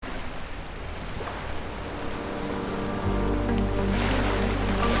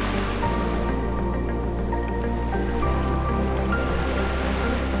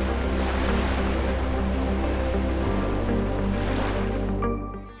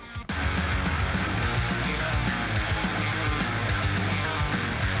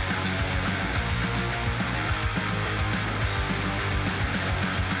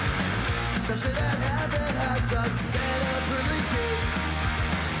us Santa pearly gates.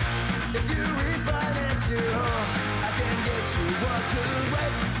 If you refinance your home, I can get you what could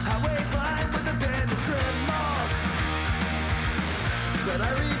wait. Highways lined with abandoned strip malls, but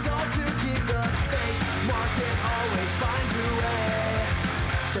I resolve to keep the faith. Market always finds a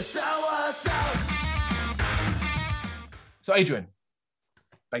way to sell us out. So Adrian,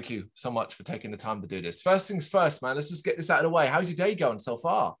 thank you so much for taking the time to do this. First things first, man, let's just get this out of the way. How's your day going so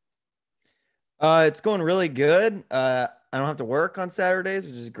far? It's going really good. I don't have to work on Saturdays,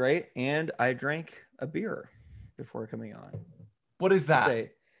 which is great. And I drank a beer before coming on. What is that?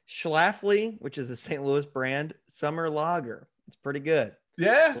 It's a Schlafly, which is a St. Louis brand summer lager. It's pretty good.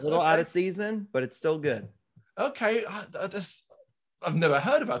 Yeah. It's a little out of season, but it's still good. Okay. I've never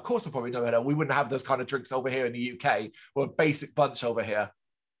heard of it. Of course, I've probably never heard of it. We wouldn't have those kind of drinks over here in the UK. We're a basic bunch over here.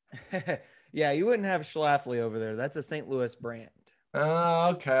 Yeah, you wouldn't have Schlafly over there. That's a St. Louis brand.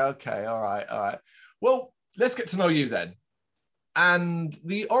 Okay. All right. Well, let's get to know you then. And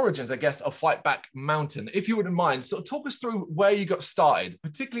the origins, I guess, of Whiplash Mountain. If you wouldn't mind, sort of talk us through where you got started,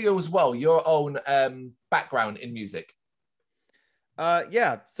 particularly as well, your own background in music.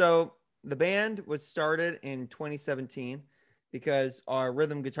 Yeah, so the band was started in 2017 because our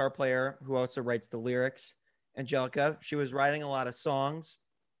rhythm guitar player, who also writes the lyrics, Angelica, she was writing a lot of songs.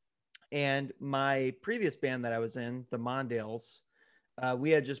 And my previous band that I was in, the Mondales,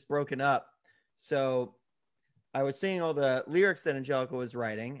 we had just broken up. So I was seeing all the lyrics that Angelica was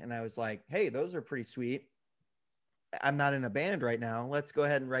writing, and I was like, hey, those are pretty sweet. I'm not in a band right now. Let's go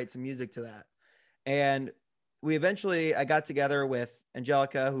ahead and write some music to that. And I got together with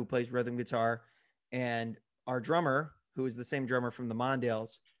Angelica, who plays rhythm guitar, and our drummer, who is the same drummer from the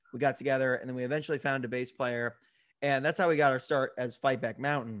Mondales. We got together, and then we eventually found a bass player. And that's how we got our start as Whiplash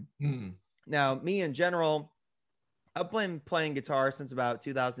Mountain. Now, me in general, I've been playing guitar since about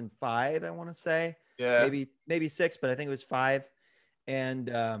 2005, I want to say. Yeah. Maybe 6, but I think it was 5.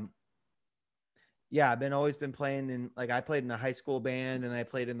 And yeah, always been playing in, like, I played in a high school band, and I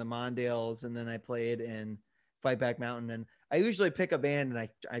played in the Mondales, and then I played in Whiplash Mountain. And I usually pick a band, and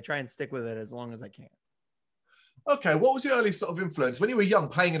I try and stick with it as long as I can. Okay, what was your early sort of influence when you were young,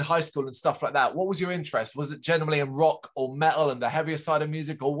 playing in high school and stuff like that? What was your interest? Was it generally in rock or metal and the heavier side of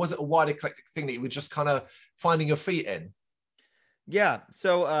music, or was it a wide eclectic thing that you were just kind of finding your feet in? Yeah,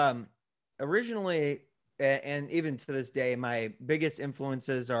 so originally, and even to this day, my biggest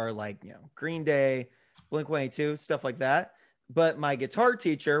influences are like, Green Day, Blink-182, stuff like that. But my guitar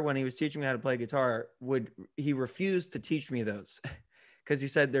teacher, when he was teaching me how to play guitar, he refused to teach me those because he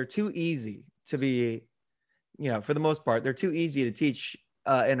said they're too easy to be, for the most part, they're too easy to teach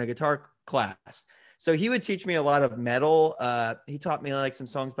in a guitar class. So he would teach me a lot of metal. He taught me like some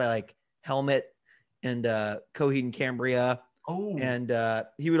songs by like Helmet and Coheed and Cambria. Oh, and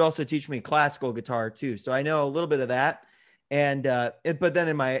he would also teach me classical guitar too. So I know a little bit of that. And but then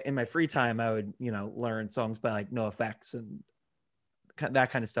in my free time, I would learn songs by like NoFX and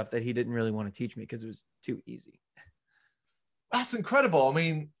that kind of stuff that he didn't really want to teach me because it was too easy. That's incredible. I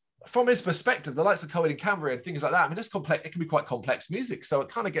mean, from his perspective, the likes of Coheed and Cambria and things like that, I mean, it's complex. It can be quite complex music. So it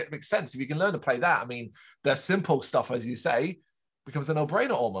kind of makes sense. If you can learn to play that, I mean, the simple stuff, as you say, becomes a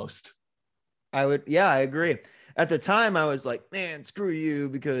no-brainer almost. I agree. At the time, I was like, man, screw you,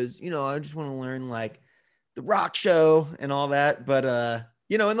 because, I just want to learn like the rock show and all that. But,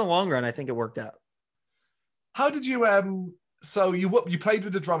 in the long run, I think it worked out. How did you, so you played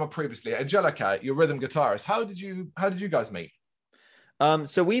with the drummer previously, Angelica, your rhythm guitarist. How did you guys meet?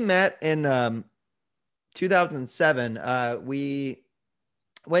 So we met in 2007. We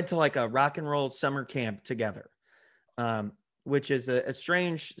went to like a rock and roll summer camp together, which is a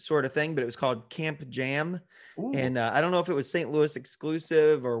strange sort of thing, but it was called Camp Jam. Ooh. And I don't know if it was St. Louis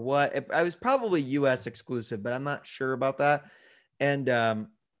exclusive or what. I was probably US exclusive, but I'm not sure about that. And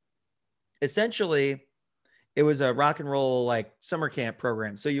essentially, it was a rock and roll like summer camp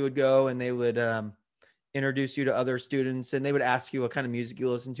program. So you would go and they would introduce you to other students, and they would ask you what kind of music you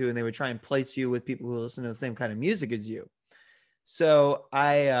listen to, and they would try and place you with people who listen to the same kind of music as you. So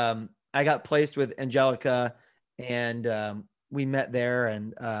I got placed with Angelica, and we met there,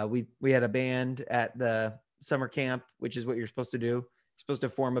 and we had a band at the summer camp, which is what you're supposed to do. You're supposed to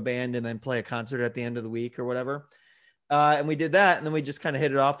form a band and then play a concert at the end of the week or whatever. And we did that, and then we just kind of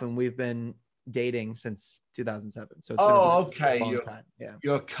hit it off, and we've been dating since 2007. So it's been okay, a long time. Yeah,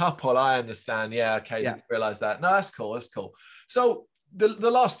 you're a couple. I understand. Yeah, okay. Yeah. Didn't realize that. No, that's cool. That's cool. So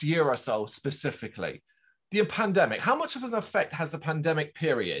the last year or so, specifically, the pandemic. How much of an effect has the pandemic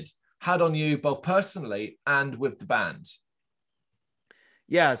period had on you, both personally and with the band?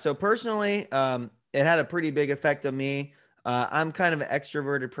 Yeah. So personally, it had a pretty big effect on me. I'm kind of an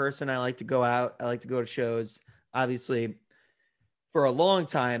extroverted person. I like to go out. I like to go to shows. Obviously, for a long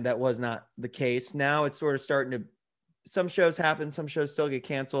time, that was not the case. Now it's sort of starting to, some shows happen, some shows still get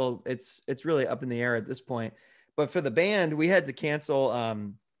canceled. It's really up in the air at this point. But for the band, we had to cancel,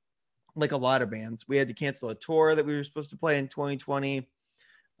 like a lot of bands. We had to cancel a tour that we were supposed to play in 2020.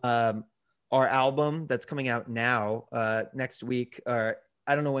 Our album that's coming out now, next week, or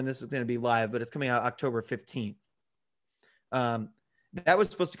I don't know when this is going to be live, but it's coming out October 15th. That was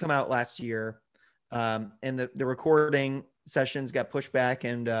supposed to come out last year. And the recording sessions got pushed back,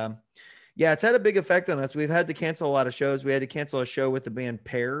 and yeah, it's had a big effect on us. We've had to cancel a lot of shows. We had to cancel a show with the band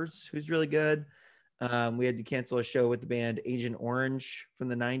Pears, who's really good. We had to cancel a show with the band Agent Orange from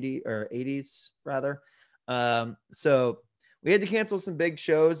the 90s or 80s rather. So we had to cancel some big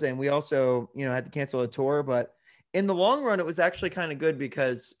shows, and we also, had to cancel a tour, but in the long run, it was actually kind of good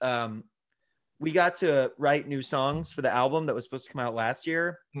because we got to write new songs for the album that was supposed to come out last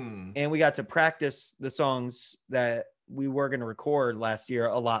year. And we got to practice the songs that we were going to record last year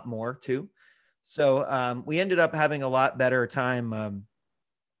a lot more too. So we ended up having a lot better time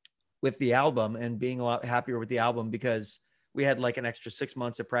with the album and being a lot happier with the album because we had like an extra 6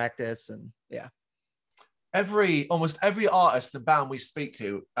 months of practice. And yeah. Almost every artist and band we speak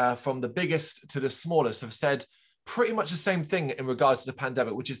to, from the biggest to the smallest, have said pretty much the same thing in regards to the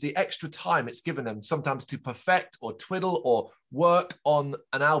pandemic, which is the extra time it's given them sometimes to perfect or twiddle or work on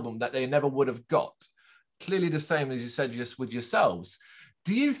an album that they never would have got. Clearly the same as you said just with yourselves.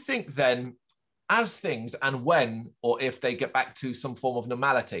 Do you think then, as things and when or if they get back to some form of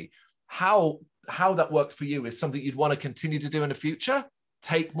normality, how that worked for you is something you'd want to continue to do in the future?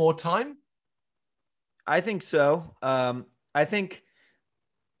 Take more time? I think so. I think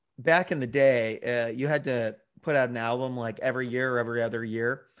back in the day, you had to put out an album like every year or every other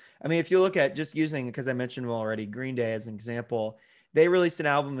year. I mean, if you look at just using, because I mentioned them already, Green Day as an example, they released an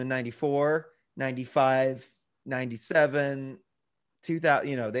album in 94, 95, 97,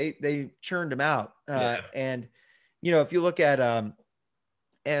 2000, they churned them out. And, if you look at a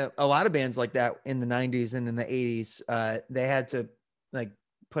lot of bands like that in the 90s and in the 80s, they had to like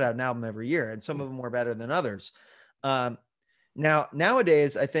put out an album every year, and some of them were better than others.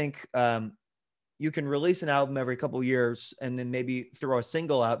 Nowadays, I think you can release an album every couple of years and then maybe throw a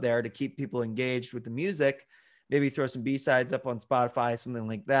single out there to keep people engaged with the music, maybe throw some B-sides up on Spotify, something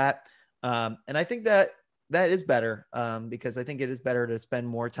like that. And I think that is better because I think it is better to spend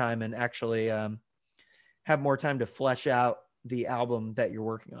more time and actually have more time to flesh out the album that you're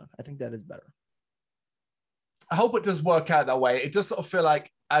working on. I think that is better. I hope it does work out that way. It does sort of feel like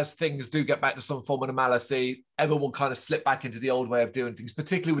as things do get back to some form of normality, everyone will kind of slip back into the old way of doing things,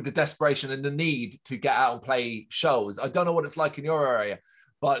 particularly with the desperation and the need to get out and play shows. I don't know what it's like in your area,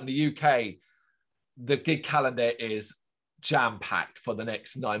 but in the UK, the gig calendar is jam-packed for the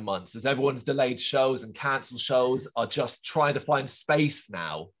next 9 months as everyone's delayed shows and cancelled shows are just trying to find space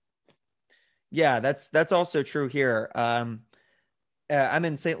now. Yeah, that's also true here. I'm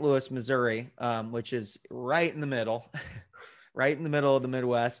in St. Louis, Missouri, which is right in the middle, right in the middle of the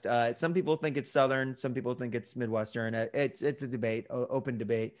Midwest. Some people think it's Southern, some people think it's Midwestern. It's a debate, open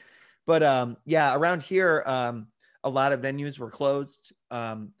debate. But yeah, around here, a lot of venues were closed.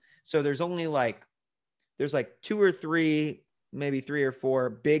 So there's only there's like 2 or 3, maybe 3 or 4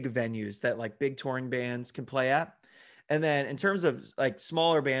 big venues that like big touring bands can play at. And then in terms of like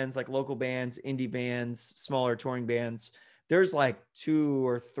smaller bands, like local bands, indie bands, smaller touring bands, there's like 2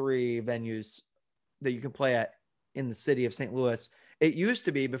 or 3 venues that you can play at in the city of St. Louis. It used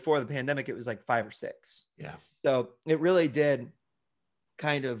to be before the pandemic, it was like 5 or 6. Yeah. So it really did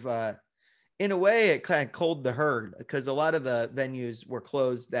kind of, in a way, it kind of culled the herd because a lot of the venues were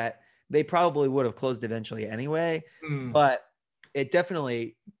closed that they probably would have closed eventually anyway. But it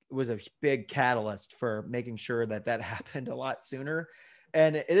definitely was a big catalyst for making sure that happened a lot sooner.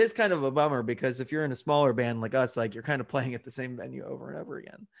 And it is kind of a bummer because if you're in a smaller band like us, like you're kind of playing at the same venue over and over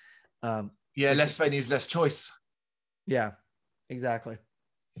again. Less venues, less choice. Yeah, exactly.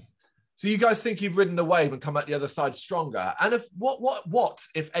 So you guys think you've ridden the wave and come out the other side stronger? And if what,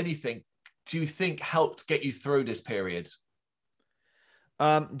 if anything, do you think helped get you through this period?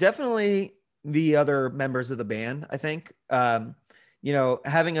 Definitely the other members of the band, I think.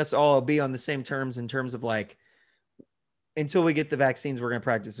 Having us all be on the same terms in terms of like, until we get the vaccines, we're going to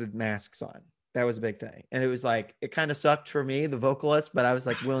practice with masks on. That was a big thing. And it was like, it kind of sucked for me, the vocalist, but I was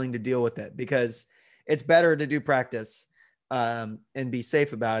like willing to deal with it because it's better to do practice and be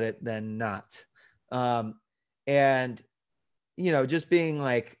safe about it than not. And, just being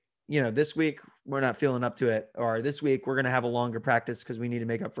like, this week we're not feeling up to it, or this week we're going to have a longer practice because we need to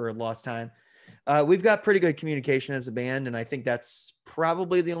make up for lost time. We've got pretty good communication as a band, and I think that's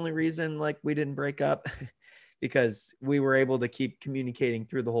probably the only reason like we didn't break up because we were able to keep communicating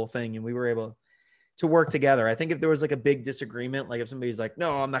through the whole thing, and we were able to work together. I think if there was like a big disagreement, like if somebody's like,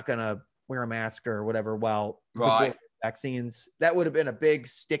 no, I'm not gonna wear a mask or whatever, well, before vaccines, that would have been a big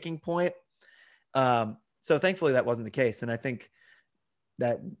sticking point. So thankfully that wasn't the case, and I think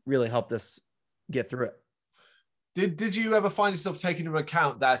that really helped us get through it. Did you ever find yourself taking into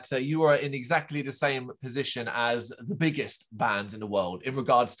account that you are in exactly the same position as the biggest bands in the world in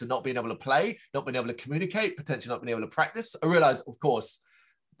regards to not being able to play, not being able to communicate, potentially not being able to practice? I realize, of course,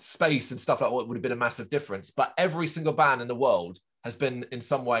 space and stuff like that would have been a massive difference, but every single band in the world has been in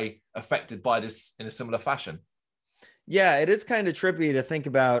some way affected by this in a similar fashion. Yeah, it is kind of trippy to think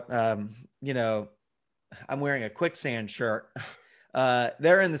about. I'm wearing a Quicksand shirt.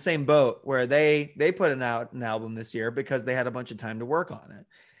 They're in the same boat where they put out an album this year because they had a bunch of time to work on it.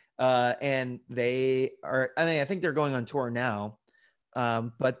 And they are, I think they're going on tour now.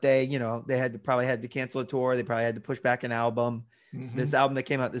 But they probably had to cancel a tour. They probably had to push back an album. Mm-hmm. This album that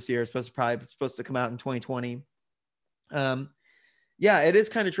came out this year is supposed to come out in 2020. It is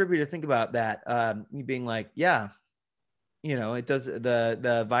kind of trippy to think about that. Being like, it does,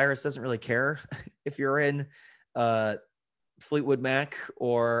 the virus doesn't really care if you're in, Fleetwood Mac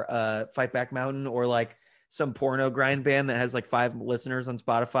or Fightback Mountain or like some porno grind band that has like 5 listeners on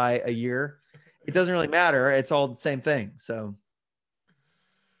Spotify a year. It doesn't really matter. It's all the same thing. So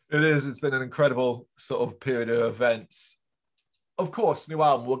it is. It's been an incredible sort of period of events. Of course, new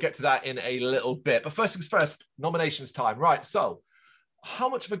album. We'll get to that in a little bit. But first things first, nominations time. Right. So how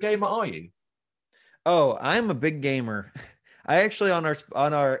much of a gamer are you? Oh, I'm a big gamer. I actually on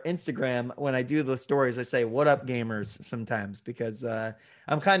our Instagram, when I do the stories, I say, "What up, gamers?" sometimes because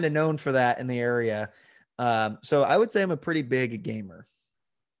I'm kind of known for that in the area. So I would say I'm a pretty big gamer.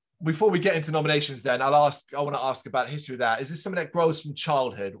 Before we get into nominations, then I want to ask about history of that. Is this something that grows from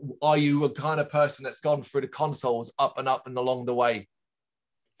childhood? Are you a kind of person that's gone through the consoles up and along the way?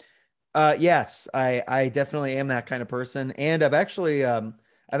 Yes, I definitely am that kind of person, and I've actually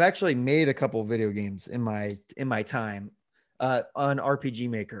made a couple of video games in my time. On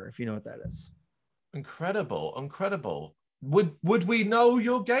RPG Maker, if you know what that is. Incredible. Would we know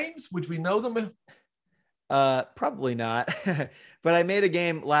your games? Would we know them? Probably not. But I made a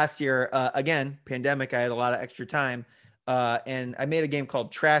game last year. Again, pandemic. I had a lot of extra time, and I made a game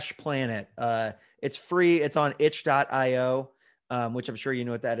called Trash Planet. It's free. It's on itch.io, which I'm sure you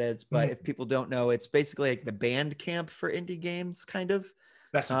know what that is. But if people don't know, it's basically like the Bandcamp for indie games, kind of.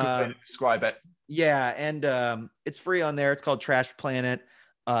 That's a good way to describe it. Yeah, and it's free on there. It's called Trash Planet.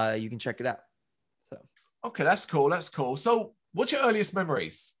 You can check it out. So okay, that's cool. So what's your earliest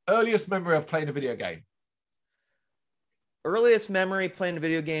memory of playing a video game? Earliest memory playing a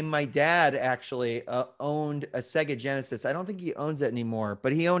video game, my dad actually owned a Sega Genesis. I don't think he owns it anymore,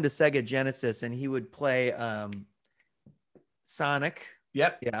 but he owned a Sega Genesis, and he would play Sonic.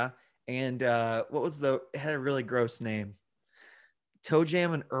 Yep. Yeah. And it had a really gross name. Toe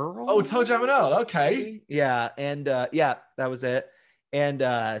Jam and Earl. Oh, Toe Jam and Earl. Okay. Yeah, and that was it. And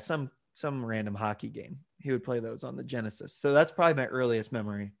some random hockey game. He would play those on the Genesis. So that's probably my earliest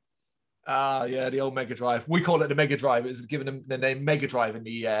memory. Yeah, the old Mega Drive. We call it the Mega Drive. It was given the name Mega Drive in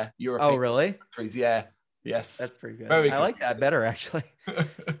the European countries. Yeah. Yes. That's pretty good. Very I like that better, actually.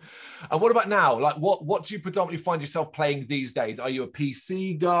 And what about now? Like, what do you predominantly find yourself playing these days? Are you a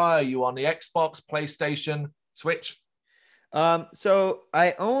PC guy? Are you on the Xbox, PlayStation, Switch? So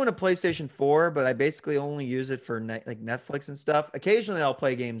I own a PlayStation 4, but I basically only use it for like Netflix and stuff. Occasionally I'll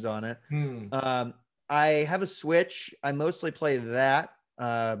play games on it. I have a Switch. I mostly play that.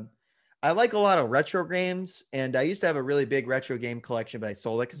 I like a lot of retro games, and I used to have a really big retro game collection, but I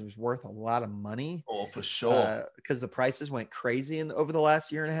sold it because it was worth a lot of money. Oh, for sure. Because the prices went crazy over the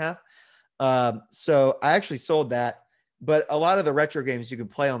last year and a half. So I actually sold that, but a lot of the retro games you can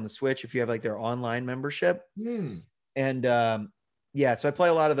play on the Switch if you have like their online membership. And so I play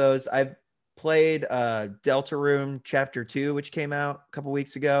a lot of those. I've played Deltarune Chapter 2, which came out a couple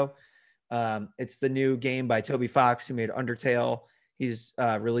weeks ago. It's the new game by Toby Fox, who made Undertale. He's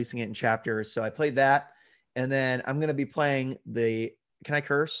releasing it in chapters. So I played that. And then I'm going to be playing can I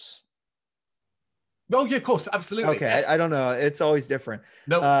curse? Oh, yeah, of course. Absolutely. Okay. Yes. I don't know. It's always different.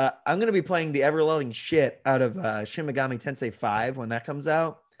 No. I'm going to be playing the ever-loving shit out of Shin Megami Tensei 5 when that comes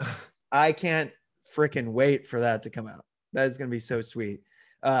out. I can't freaking wait for that to come out. That is going to be so sweet.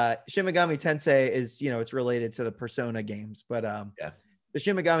 Shin Megami Tensei is, it's related to the Persona games, but the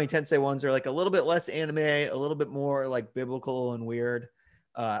Shin Megami Tensei ones are like a little bit less anime, a little bit more like biblical and weird.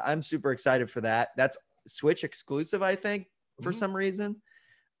 I'm super excited for that. That's Switch exclusive, I think, for some reason.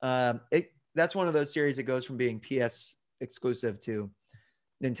 that's one of those series that goes from being PS exclusive to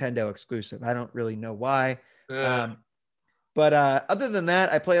Nintendo exclusive. I don't really know why. But other than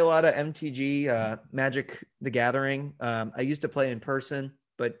that, I play a lot of MTG, Magic the Gathering. I used to play in person,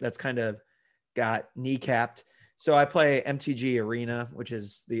 but that's kind of got kneecapped. So I play MTG Arena, which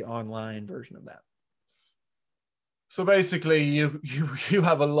is the online version of that. So basically, you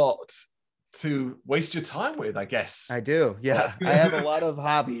have a lot to waste your time with, I guess. I do. Yeah. I have a lot of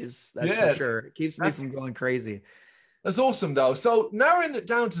hobbies. That's for sure. It keeps me from going crazy. That's awesome, though. So narrowing it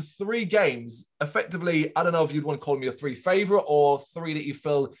down to 3 games, effectively, I don't know if you'd want to call them your 3 favorite or 3 that you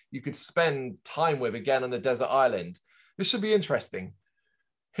feel you could spend time with again on a desert island. This should be interesting.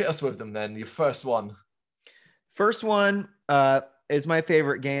 Hit us with them then. Your first one. First one is my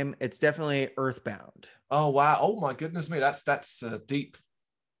favorite game. It's definitely Earthbound. Oh, wow. Oh, my goodness me. That's a deep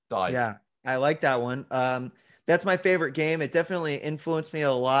dive. Yeah, I like that one. That's my favorite game. It definitely influenced me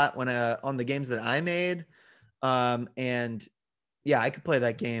a lot when on the games that I made. And yeah, I could play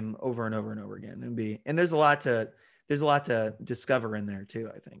that game over and over and over again. And there's a lot to discover in there too,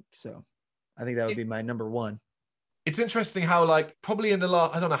 I think. So I think that would be my number one. It's interesting how, like, probably in the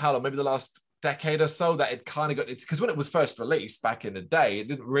last, I don't know how long, maybe the last decade or so, that it kind of got, because when it was first released back in the day, it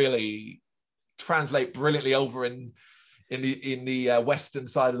didn't really translate brilliantly over in the western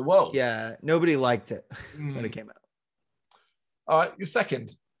side of the world. Yeah, nobody liked it when it came out. All right, your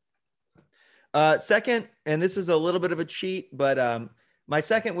second. Second, and this is a little bit of a cheat, but my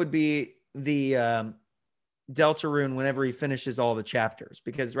second would be the Deltarune whenever he finishes all the chapters,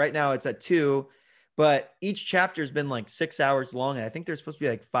 because right now it's at 2, but each chapter has been like 6 hours long, and I think there's supposed to be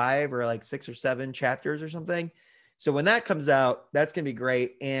like 5 or like 6 or 7 chapters or something. So when that comes out, that's gonna be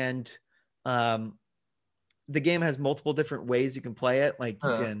great. And the game has multiple different ways you can play it. Like you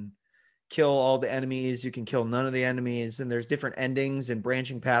can kill all the enemies, you can kill none of the enemies, and there's different endings and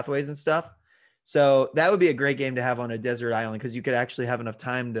branching pathways and stuff. So that would be a great game to have on a desert island, because you could actually have enough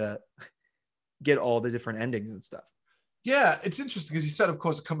time to get all the different endings and stuff. Yeah, it's interesting because you said, of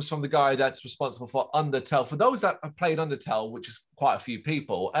course, it comes from the guy that's responsible for Undertale. For those that have played Undertale, which is quite a few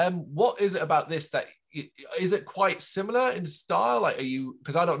people, what is it about this that is it quite similar in style? Like,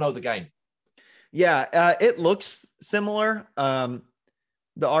 because I don't know the game. Yeah, it looks similar.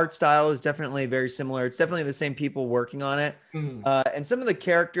 The art style is definitely very similar. It's definitely the same people working on it. And some of the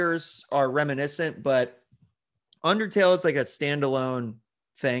characters are reminiscent, but Undertale is like a standalone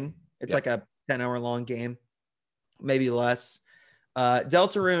thing. It's like a 10-hour long game, maybe less.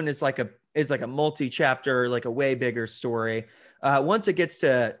 Deltarune is like a multi-chapter, like a way bigger story. Once it gets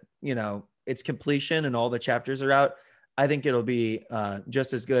to, its completion and all the chapters are out, I think it'll be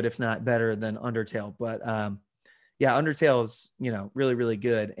just as good, if not better, than Undertale. But yeah, Undertale is, really, really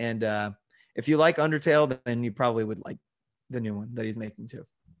good. And if you like Undertale, then you probably would like the new one that he's making too.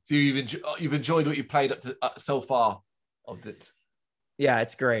 So you've enjoyed what you played up to so far of it? Yeah,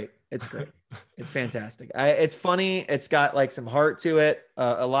 it's great. It's great. It's fantastic. It's funny. It's got like some heart to it,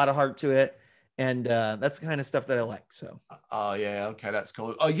 a lot of heart to it. And that's the kind of stuff that I like. So. Oh, yeah. Okay, that's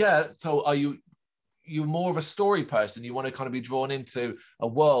cool. Oh, yeah. So are you're more of a story person? You want to kind of be drawn into a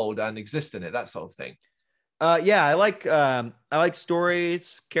world and exist in it, that sort of thing? Yeah, I like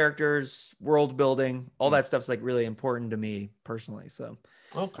stories, characters, world building. All that stuff's like really important to me personally. So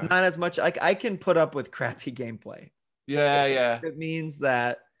okay, not as much. I can put up with crappy gameplay. Yeah. It means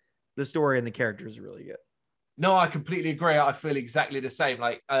that the story and the characters are really good. No, I completely agree. I feel exactly the same.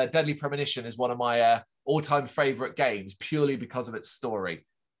 Like Deadly Premonition is one of my all-time favorite games purely because of its story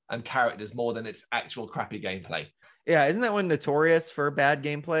and characters more than its actual crappy gameplay. Yeah, isn't that one notorious for bad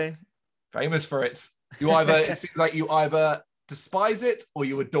gameplay? Famous for it. It seems like you either despise it or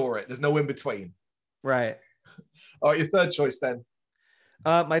you adore it. There's no in between. Right. All right, your third choice then.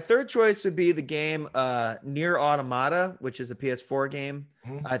 My third choice would be the game Nier Automata, which is a PS4 game.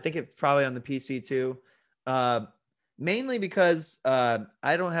 I think it's probably on the PC too. Mainly because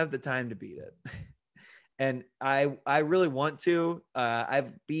I don't have the time to beat it. And I really want to.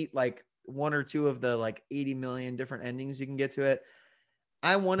 I've beat like 1 or 2 of the like 80 million different endings you can get to it.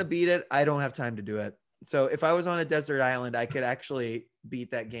 I want to beat it. I don't have time to do it. So if I was on a desert island, I could actually beat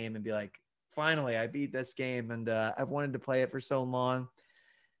that game and be like, finally, I beat this game. And I've wanted to play it for so long.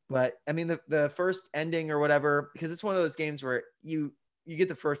 But I mean, the first ending or whatever, because it's one of those games where you get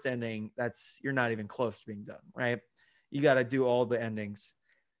the first ending, you're not even close to being done, right? You got to do all the endings.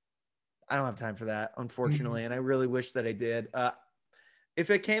 I don't have time for that, unfortunately. And I really wish that I did. If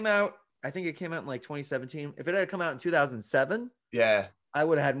it came out, I think it came out in like 2017. If it had come out in 2007, yeah, I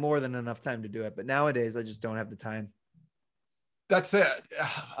would have had more than enough time to do it. But nowadays, I just don't have the time. That's it.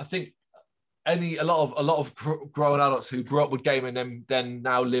 I think a lot of grown adults who grew up with gaming and then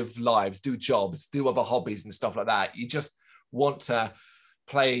now live lives, do jobs, do other hobbies and stuff like that. You just want to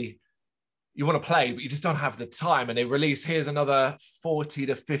play. You want to play, but you just don't have the time. And they release, here's another 40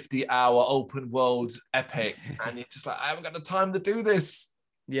 to 50 hour open world epic. And you're just like, I haven't got the time to do this.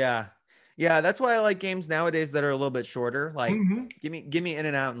 Yeah. Yeah. That's why I like games nowadays that are a little bit shorter. Like give me in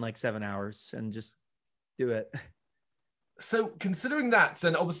and out in like 7 hours and just do it. So considering that,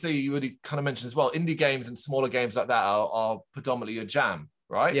 then obviously you already kind of mentioned as well, indie games and smaller games like that are predominantly your jam,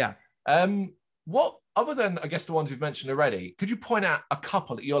 right? Yeah. What, other than, I guess, the ones you've mentioned already, could you point out a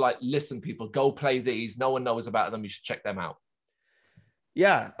couple that you're like, listen, people, go play these. No one knows about them. You should check them out.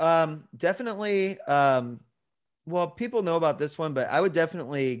 Yeah, definitely. Well, people know about this one, but I would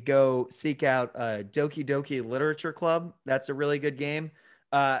definitely go seek out Doki Doki Literature Club. That's a really good game.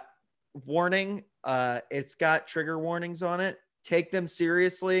 Warning, it's got trigger warnings on it. Take them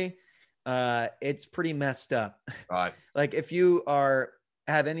seriously. It's pretty messed up. Right. Like if you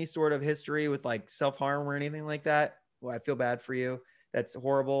have any sort of history with like self-harm or anything like that, well, I feel bad for you. That's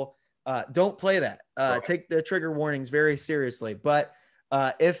horrible. Don't play that. Right. Take the trigger warnings very seriously. But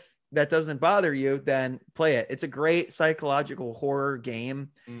if that doesn't bother you, then play it. It's a great psychological horror game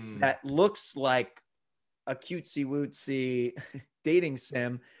that looks like a cutesy wootsy dating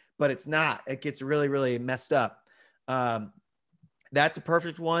sim, but it's not. It gets really, really messed up. That's a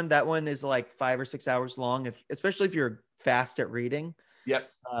perfect one. That one is like 5 or 6 hours long, especially if you're fast at reading.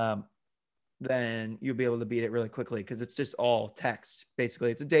 Yep. Then you'll be able to beat it really quickly because it's just all text. Basically,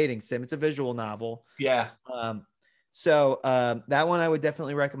 it's a dating sim. It's a visual novel. Yeah. So that one I would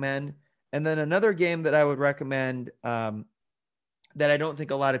definitely recommend. And then another game that I would recommend that I don't think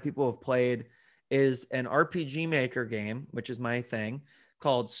a lot of people have played is an RPG Maker game, which is my thing,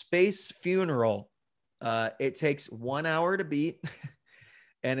 called Space Funeral. It takes 1 hour to beat,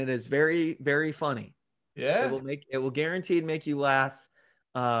 and it is very, very funny. Yeah. It will guaranteed make you laugh.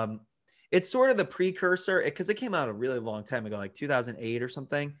 It's sort of the precursor because it came out a really long time ago, like 2008 or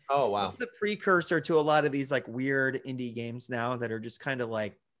something. Oh, wow. It's the precursor to a lot of these like weird indie games now that are just kind of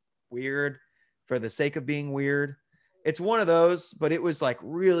like weird for the sake of being weird. It's one of those, but it was like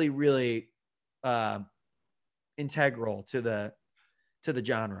really, really integral to the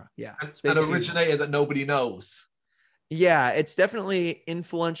genre. Yeah. An originator that nobody knows. Yeah, it's definitely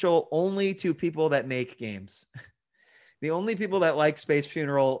influential only to people that make games. The only people that like Space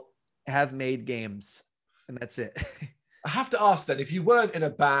Funeral have made games, and that's it. I have to ask then, if you weren't in a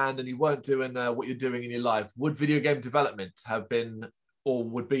band and you weren't doing what you're doing in your life, would video game development have been or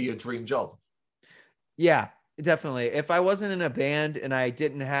would be your dream job? Yeah, definitely. If I wasn't in a band and I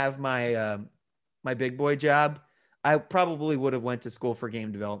didn't have my my big boy job, I probably would have went to school for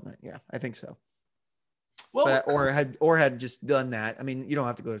game development. Yeah, I think so. Well, or had just done that. I mean, you don't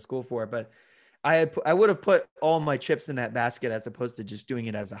have to go to school for it, but I would have put all my chips in that basket as opposed to just doing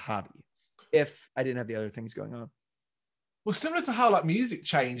it as a hobby if I didn't have the other things going on. Well, similar to how like music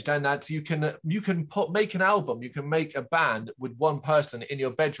changed, and that you can make an album, you can make a band with one person in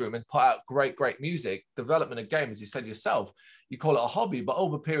your bedroom and put out great music. Development of game, as you said yourself, you call it a hobby, but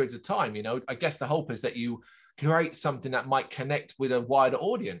over periods of time, you know, I guess the hope is that you create something that might connect with a wider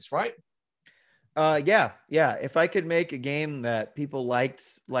audience, right? Yeah. If I could make a game that people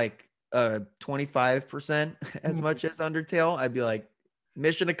liked, like 25% as much as Undertale, I'd be like,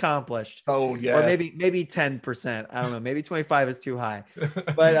 mission accomplished. Oh yeah. Or maybe 10%. I don't know. Maybe 25 is too high.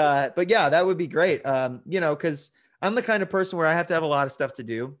 But yeah, that would be great. You know, because I'm the kind of person where I have to have a lot of stuff to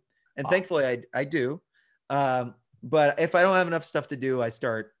do, and thankfully I do. But if I don't have enough stuff to do, I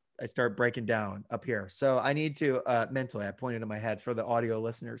start breaking down up here. So I need to mentally, I pointed to my head for the audio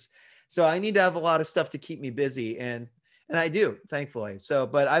listeners. So I need to have a lot of stuff to keep me busy, and I do, thankfully. So,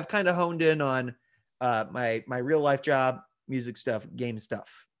 but I've kind of honed in on my real life job, music stuff, game stuff,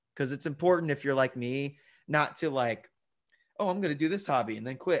 because it's important if you're like me, not to like, oh, I'm going to do this hobby and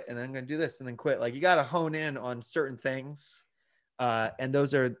then quit, and then I'm going to do this and then quit. Like you got to hone in on certain things. And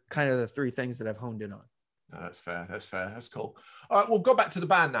those are kind of the three things that I've honed in on. No, that's fair. That's cool. All right, we'll go back to the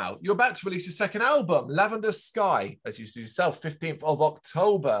band now. You're about to release your second album, Lavender Sky, as you see yourself, 15th of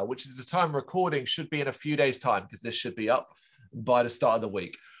October, which is the time recording, should be in a few days' time, because this should be up by the start of the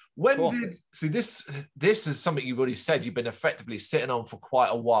week. This is something you've already said you've been effectively sitting on for quite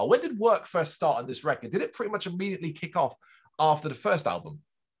a while. When did work first start on this record? Did it pretty much immediately kick off after the first album?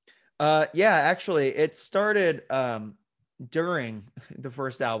 Yeah, actually, it started during the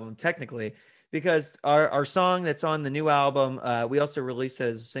first album, technically, because our song that's on the new album, we also released it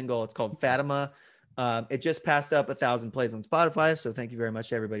as a single. It's called Fatima. It just passed up 1,000 plays on Spotify. So thank you very much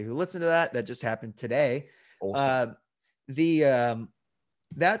to everybody who listened to that. That just happened today. Awesome.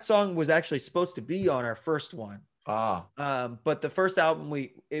 that song was actually supposed to be on our first one. Ah, But the first album,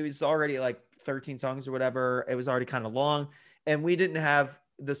 it was already like 13 songs or whatever. It was already kind of long, and we didn't have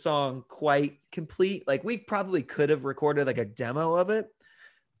the song quite complete. Like we probably could have recorded like a demo of it,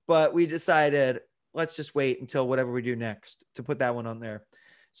 but we decided let's just wait until whatever we do next to put that one on there.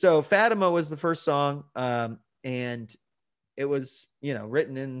 So Fatima was the first song, and it was,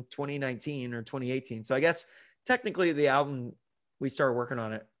 written in 2019 or 2018. So I guess technically the album, we started working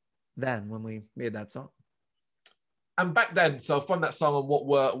on it then when we made that song. and back then, so from that song,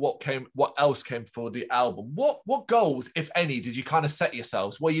 and what else came for the album? What goals, if any, did you kind of set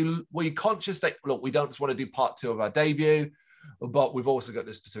yourselves? Were you conscious that, look, we don't just want to do part 2 of our debut, but we've also got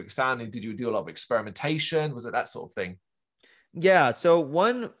this specific sound? And did you do a lot of experimentation? Was it that sort of thing? Yeah. So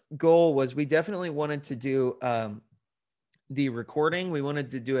one goal was we definitely wanted to do the recording. We wanted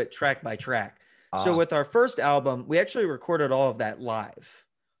to do it track by track. So with our first album, we actually recorded all of that live.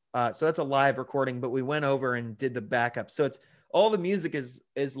 So that's a live recording, but we went over and did the backup. So it's all the music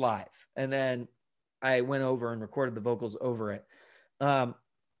is live. And then I went over and recorded the vocals over it. I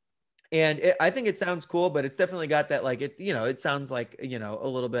think it sounds cool, but it's definitely got that, like it sounds like, a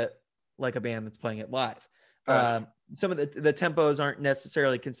little bit like a band that's playing it live. Some of the tempos aren't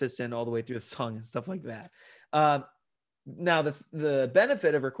necessarily consistent all the way through the song and stuff like that. Now the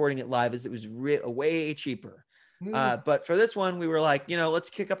benefit of recording it live is it was way cheaper. But for this one, we were like, let's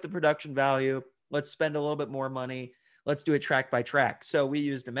kick up the production value. Let's spend a little bit more money. Let's do it track by track. So we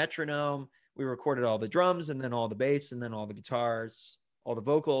used a metronome. We recorded all the drums and then all the bass and then all the guitars, all the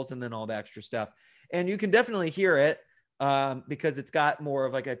vocals, and then all the extra stuff. And you can definitely hear it because it's got more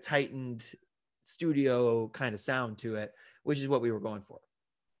of like a tightened studio kind of sound to it, which is what we were going for.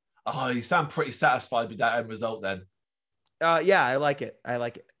 Oh, you sound pretty satisfied with that end result then. Yeah, I like it.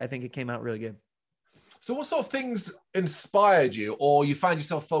 I think it came out really good. So what sort of things inspired you, or you found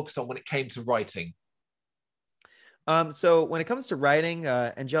yourself focused on when it came to writing? So when it comes to writing,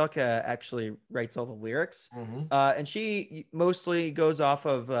 Angelica actually writes all the lyrics, and she mostly goes off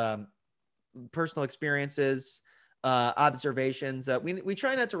of personal experiences, observations. We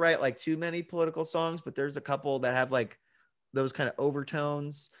try not to write like too many political songs, but there's a couple that have like those kind of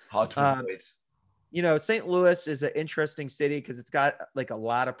overtones. Hard to avoid. St. Louis is an interesting city because it's got like a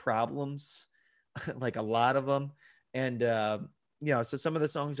lot of problems, like a lot of them. And, so some of the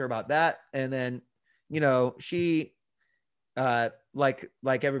songs are about that. And then, she, like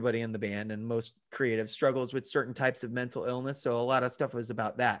everybody in the band and most creatives, struggles with certain types of mental illness. So a lot of stuff was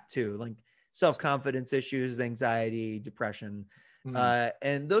about that too, like self-confidence issues, anxiety, depression,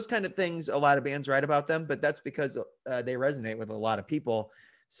 and those kind of things. A lot of bands write about them, but that's because they resonate with a lot of people.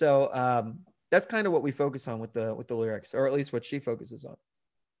 So, that's kind of what we focus on with the lyrics, or at least what she focuses on.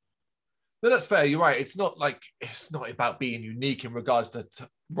 No, that's fair. You're right. It's not about being unique in regards to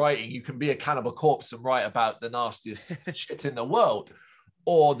writing. You can be a Cannibal Corpse and write about the nastiest shit in the world.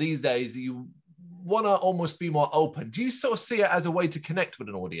 Or these days, you want to almost be more open. Do you sort of see it as a way to connect with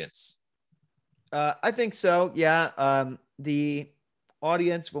an audience? I think so. Yeah. The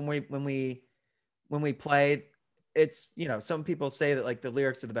audience, when we play, it's, some people say that like the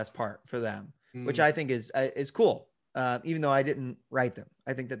lyrics are the best part for them, which I think is cool. Even though I didn't write them,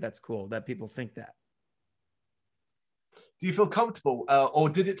 I think that that's cool that people think that. Do you feel comfortable, or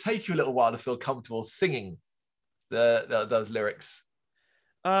did it take you a little while to feel comfortable singing those lyrics?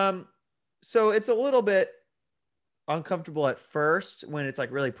 So it's a little bit uncomfortable at first when it's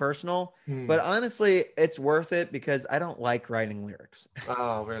like really personal, but honestly, it's worth it because I don't like writing lyrics.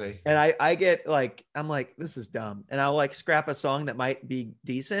 Oh, really? And I get like, I'm like, this is dumb. And I'll like scrap a song that might be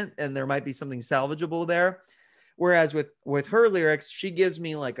decent and there might be something salvageable there. Whereas with her lyrics, she gives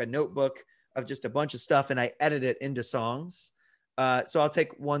me like a notebook of just a bunch of stuff and I edit it into songs. So I'll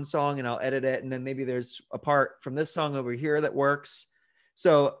take one song and I'll edit it. And then maybe there's a part from this song over here that works.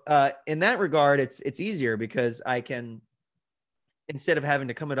 So in that regard, it's easier because I can, instead of having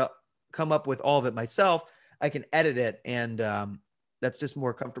to come up with all of it myself, I can edit it. And that's just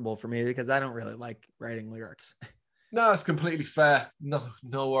more comfortable for me because I don't really like writing lyrics. No, it's completely fair.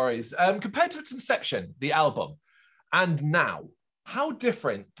 No worries. Compared to its inception, the album, and now, how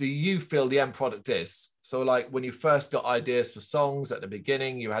different do you feel the end product is? So like when you first got ideas for songs at the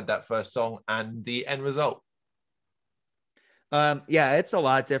beginning, you had that first song and the end result. Yeah, it's a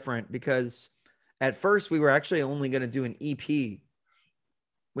lot different because at first we were actually only going to do an EP.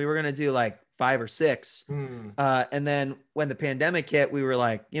 We were going to do like 5 or 6. And then when the pandemic hit, we were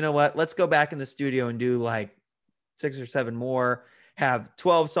like, you know what, let's go back in the studio and do like 6 or 7 more, have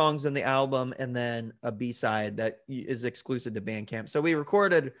 12 songs in the album, and then a B-side that is exclusive to Bandcamp. So we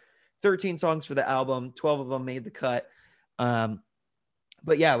recorded 13 songs for the album. 12 of them made the cut.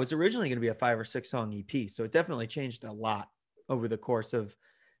 But yeah, it was originally going to be a 5 or 6 song EP. So it definitely changed a lot over the course of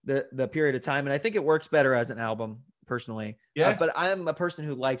the period of time. And I think it works better as an album personally. Yeah. But I'm a person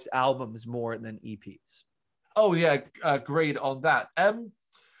who likes albums more than EPs. Oh yeah, agreed on that.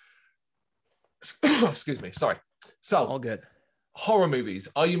 Excuse me, sorry. So All good. horror movies.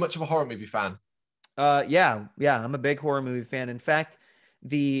 Are you much of a horror movie fan? Yeah, I'm a big horror movie fan. In fact,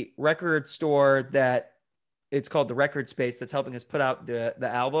 the record store that it's called the Record Space that's helping us put out the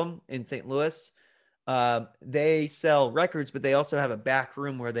album in St. Louis. They sell records, but they also have a back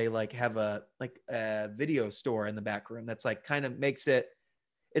room where they like have a video store in the back room. That's like kind of makes it.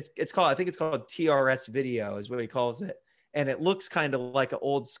 It's called, I think it's called TRS Video is what he calls it, and it looks kind of like an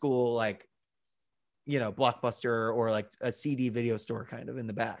old school like, Blockbuster or like a CD video store kind of in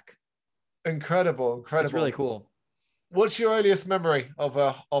the back. Incredible. It's really cool. What's your earliest memory of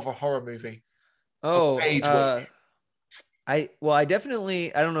a horror movie? Oh, age, I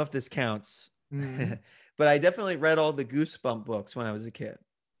definitely, I don't know if this counts, but I definitely read all the Goosebump books when I was a kid.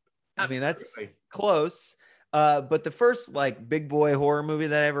 I mean, that's close. But the first like big boy horror movie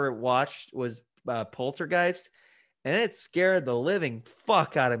that I ever watched was Poltergeist, and it scared the living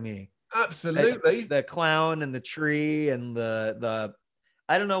fuck out of me. Absolutely. The clown and the tree and the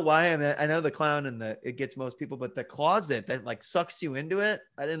I don't know why. I know the clown and it gets most people, but the closet that like sucks you into it,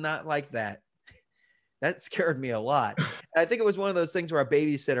 I did not like that. That scared me a lot. I think it was one of those things where a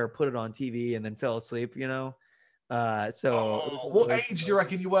babysitter put it on TV and then fell asleep, What age do you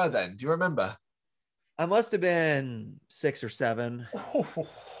reckon you were then? Do you remember? I must have been 6 or 7,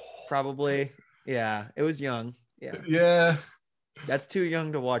 probably. Yeah, it was young. Yeah. That's too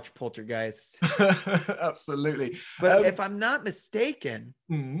young to watch Poltergeist. Absolutely. But if I'm not mistaken,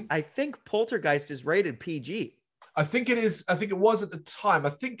 I think Poltergeist is rated PG. I think it is. I think it was at the time.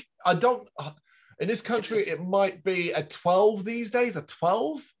 In this country, it might be a 12 these days, a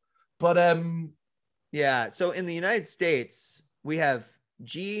 12. But yeah. So in the United States, we have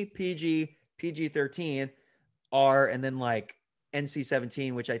G, PG, PG-13, R, and then like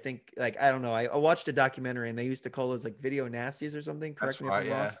NC-17, which I think, like, I don't know. I watched a documentary and they used to call those like video nasties or something. Correct me if I'm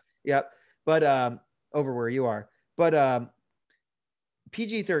wrong. Yep. But over where you are. But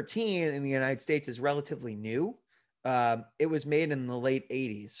PG-13 in the United States is relatively new. It was made in the late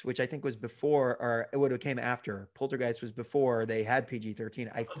 80s, which I think was before, or it would have came after. Poltergeist was before they had PG-13,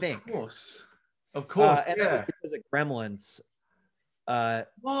 I think. Of course. And that was because of Gremlins.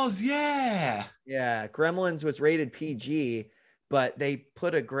 Yeah, Gremlins was rated PG, but they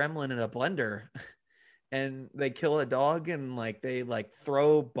put a gremlin in a blender and they kill a dog and like they like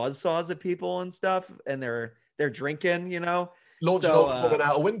throw buzzsaws at people and stuff, and they're drinking, Launch woman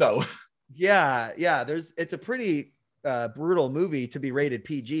out a window. Yeah. It's a pretty brutal movie to be rated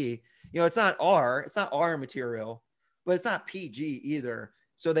PG. It's not R material, but it's not PG either.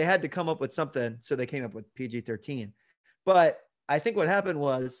 So they had to come up with something. So they came up with PG-13. But I think what happened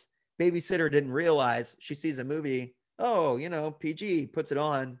was babysitter didn't realize, she sees a movie. Oh, PG, puts it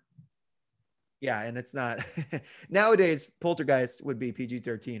on. Yeah, and it's not. Nowadays, Poltergeist would be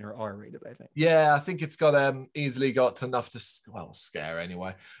PG-13 or R rated, I think. Yeah, I think it's got easily got enough to scare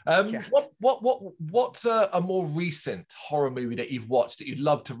anyway. What's a more recent horror movie that you've watched that you'd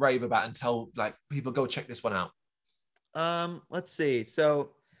love to rave about and tell like people go check this one out? Let's see.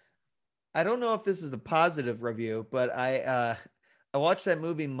 So I don't know if this is a positive review, but I watched that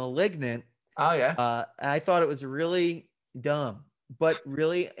movie Malignant. Oh yeah. I thought it was really dumb, but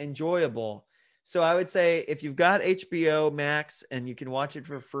really enjoyable. So I would say if you've got HBO Max and you can watch it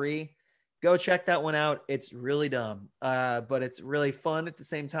for free, go check that one out. It's really dumb, but it's really fun at the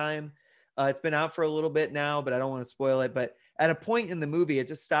same time. It's been out for a little bit now, but I don't want to spoil it. But at a point in the movie, it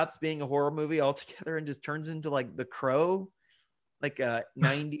just stops being a horror movie altogether and just turns into like The Crow, like a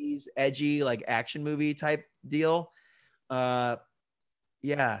 90s edgy, like action movie type deal.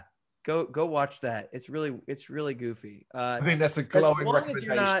 Yeah, go watch that. It's really goofy. I think that's a glowing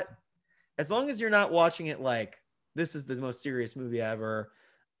recommendation. As long as you're not watching it like this is the most serious movie ever,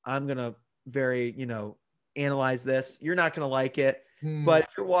 I'm gonna very analyze this. You're not gonna like it, but if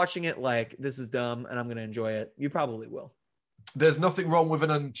you're watching it like this is dumb and I'm gonna enjoy it, you probably will. There's nothing wrong with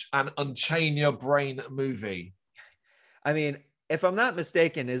an Unchain Your Brain movie. I mean, if I'm not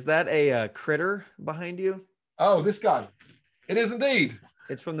mistaken, is that a critter behind you? Oh, this guy. It is indeed.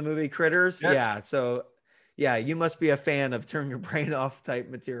 It's from the movie Critters. Yep. Yeah. So, yeah, you must be a fan of turn your brain off type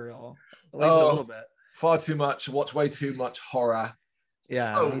material. At least a little bit. Far too much. Watch way too much horror.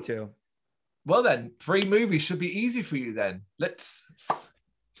 Yeah, me too. Well, then, 3 movies should be easy for you then. Let's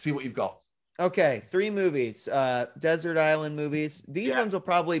see what you've got. Okay, 3 movies. Desert Island movies. These ones will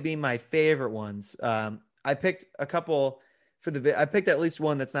probably be my favorite ones. I picked a couple I picked at least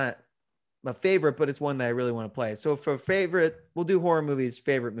one that's not my favorite, but it's one that I really want to play. So for favorite, we'll do horror movies,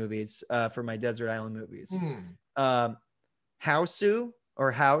 favorite movies for my desert island movies. Houseu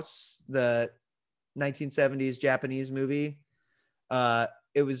or House, the 1970s Japanese movie.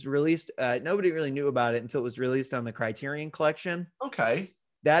 It was released. Nobody really knew about it until it was released on the Criterion Collection. Okay.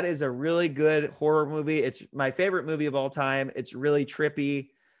 That is a really good horror movie. It's my favorite movie of all time. It's really trippy.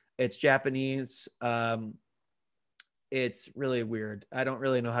 It's Japanese. It's really weird. I don't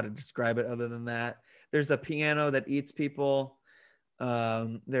really know how to describe it other than that. There's a piano that eats people.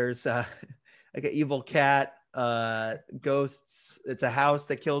 There's like an evil cat, ghosts. It's a house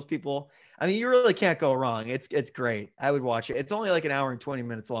that kills people. I mean, you really can't go wrong. It's great. I would watch it. It's only like an hour and 20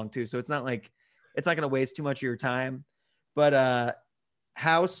 minutes long too. So it's not going to waste too much of your time, but,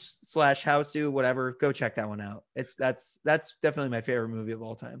 House/Houseu, whatever, go check that one out. That's definitely my favorite movie of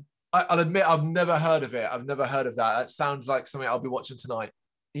all time. I'll admit I've never heard of it. I've never heard of that. That sounds like something I'll be watching tonight.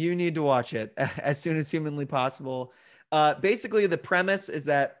 You need to watch it as soon as humanly possible. Basically, the premise is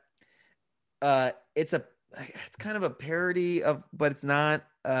that it's kind of a parody of, but it's not.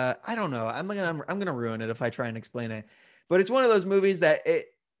 I don't know. I'm gonna ruin it if I try and explain it. But it's one of those movies that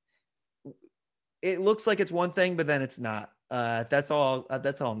it looks like it's one thing, but then it's not. That's all I'm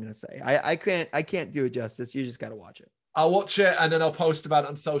gonna say. I can't do it justice. You just got to watch it. I'll watch it and then I'll post about it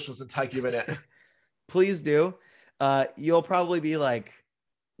on socials and tag you in it. Please do. You'll probably be like,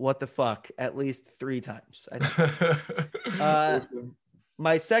 what the fuck, at least 3 times. I think. Awesome.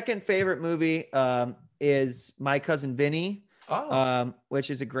 My second favorite movie is My Cousin Vinny, which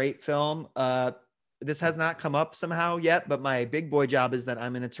is a great film. This has not come up somehow yet, but my big boy job is that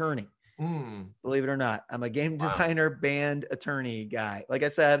I'm an attorney. Believe it or not, I'm a game designer, band attorney guy. Like I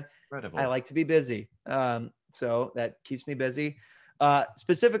said, incredible. I like to be busy. So that keeps me busy.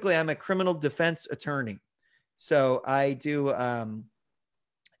 Specifically, I'm a criminal defense attorney. So I do,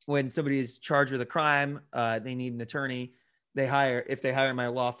 when somebody's charged with a crime, they need an attorney. If they hire my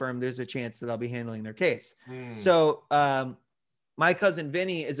law firm, there's a chance that I'll be handling their case. So My Cousin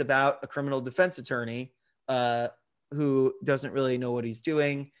Vinny is about a criminal defense attorney who doesn't really know what he's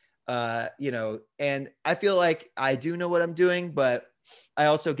doing. And I feel like I do know what I'm doing, but I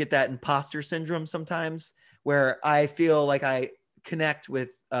also get that imposter syndrome sometimes where I feel like I connect with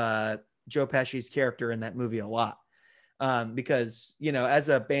Joe Pesci's character in that movie a lot. Because, as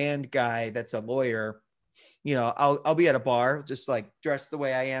a band guy that's a lawyer, I'll be at a bar just like dressed the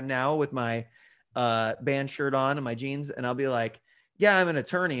way I am now with my band shirt on and my jeans, and I'll be like, yeah, I'm an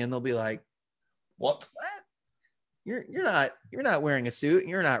attorney, and they'll be like, what? You're not wearing a suit, and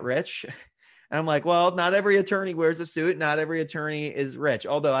you're not rich. And I'm like, well, not every attorney wears a suit. Not every attorney is rich.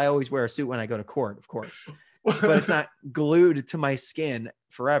 Although I always wear a suit when I go to court, of course, but it's not glued to my skin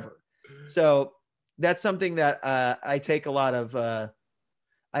forever. So that's something that I take a lot of,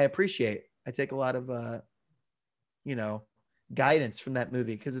 I appreciate. I take a lot of, guidance from that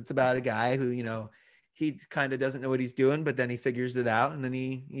movie, because it's about a guy who, he kind of doesn't know what he's doing, but then he figures it out and then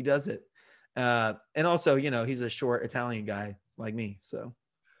he does it. And also, he's a short Italian guy like me. So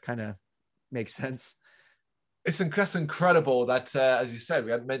kind of makes sense. It's incredible that, as you said,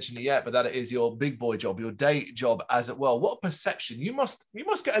 we hadn't mentioned it yet, but that it is your big boy job, your day job as it well. What a perception. You must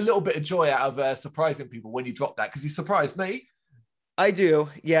get a little bit of joy out of surprising people when you drop that, because you surprised me. I do.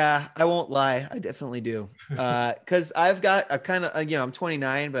 Yeah, I won't lie. I definitely do. Because I'm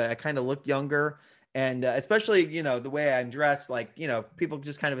 29, but I kind of look younger. And especially, the way I'm dressed, like, people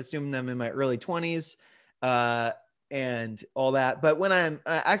just kind of assume them in my early 20s and all that. But when I'm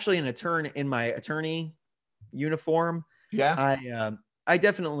actually in my attorney uniform, I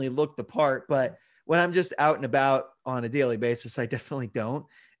definitely look the part. But when I'm just out and about on a daily basis, I definitely don't.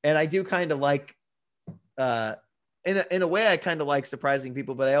 And I do kind of like, in a way, I kind of like surprising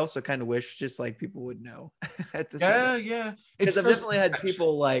people, but I also kind of wish just like people would know at the same. Yeah. Because I've definitely had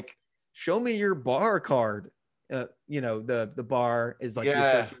people like, show me your bar card. The bar is like the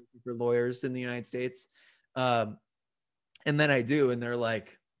association for lawyers in the United States. And then I do, and they're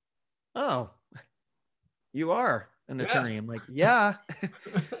like, oh, you are an attorney. I'm like, yeah,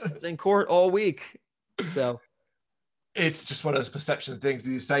 I was in court all week. So it's just one of those perception things.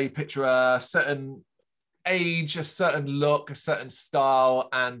 As you say, picture a certain age, a certain look, a certain style,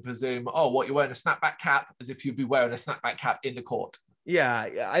 and presume, oh, what, you're wearing a snapback cap, as if you'd be wearing a snapback cap in the court. Yeah,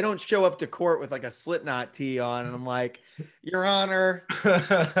 I don't show up to court with like a Slipknot tee on, and I'm like, Your Honor.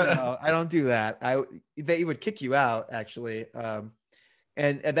 No, I don't do that. They would kick you out, actually.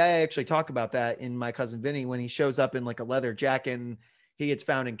 And they actually talk about that in My Cousin Vinny when he shows up in like a leather jacket and he gets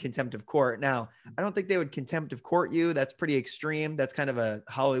found in contempt of court. Now, I don't think they would contempt of court you. That's pretty extreme. That's kind of a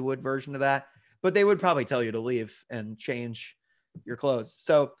Hollywood version of that. but they would probably tell you to leave and change your clothes.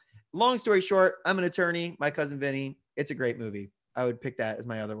 So long story short, I'm an attorney. My Cousin Vinny. It's a great movie. I would pick that as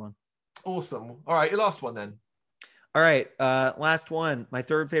my other one. Awesome. All right, your last one then. All right. Last one. My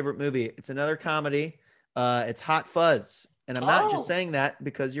third favorite movie. It's another comedy. It's Hot Fuzz. And I'm not just saying that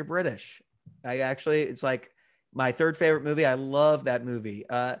because you're British. It's like my third favorite movie. I love that movie.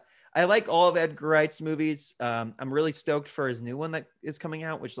 I like all of Edgar Wright's movies. I'm really stoked for his new one that is coming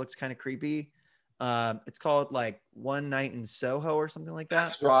out, which looks kind of creepy. It's called like One Night in Soho or something like that.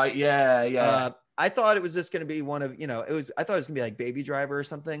 That's right. Yeah. I thought it was just going to be one of, I thought it was going to be like Baby Driver or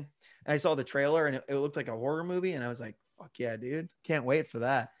something. And I saw the trailer and it looked like a horror movie. And I was like, fuck yeah, dude. Can't wait for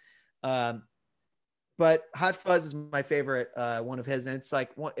that. But Hot Fuzz is my favorite one of his. And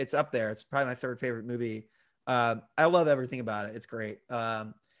it's up there. It's probably my third favorite movie. I love everything about it. It's great.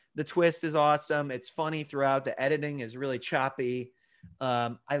 The twist is awesome. It's funny throughout. The editing is really choppy.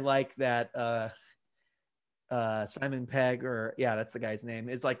 I like that Simon Pegg, that's the guy's name,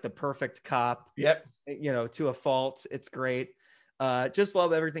 is like the perfect cop. Yep. To a fault. It's great. Just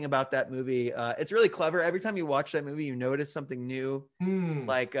love everything about that movie. It's really clever. Every time you watch that movie, you notice something new.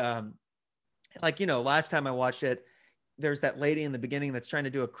 Like last time I watched it, there's that lady in the beginning that's trying to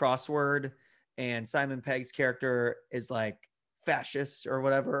do a crossword, and Simon Pegg's character is like fascist or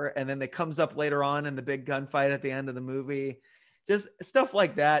whatever. And then it comes up later on in the big gunfight at the end of the movie. Just stuff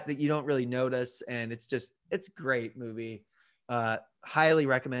like that you don't really notice. And it's a great movie. Highly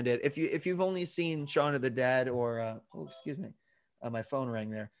recommend it. If you've only seen Shaun of the Dead or, excuse me, my phone rang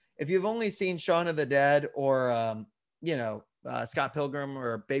there. If you've only seen Shaun of the Dead or, Scott Pilgrim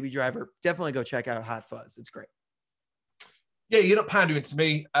or Baby Driver, definitely go check out Hot Fuzz. It's great. Yeah, you're not pandering to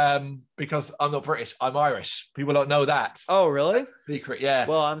me because I'm not British. I'm Irish. People don't know that. Oh, really? Secret, yeah.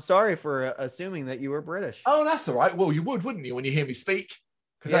 Well, I'm sorry for assuming that you were British. Oh, that's all right. Well, you would, wouldn't you, when you hear me speak?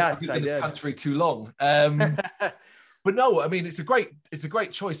 Because that's been in this country too long. But no, I mean, it's a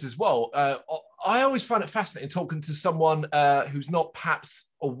great choice as well. I always find it fascinating talking to someone who's not perhaps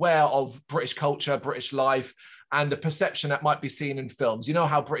aware of British culture, British life, and the perception that might be seen in films. You know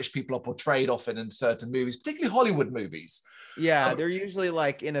how British people are portrayed often in certain movies, particularly Hollywood movies. Yeah, they're usually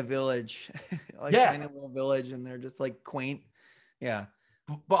like in a village, tiny little village, and they're just like quaint. Yeah.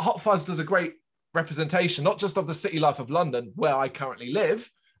 But Hot Fuzz does a great representation, not just of the city life of London, where I currently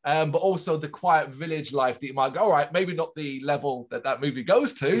live, but also the quiet village life that you might go, all right, maybe not the level that movie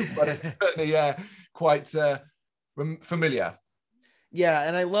goes to, but it's certainly quite familiar. Yeah,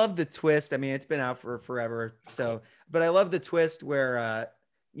 and I love the twist. I mean, it's been out for forever. But I love the twist where,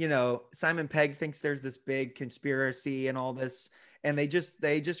 Simon Pegg thinks there's this big conspiracy and all this, and they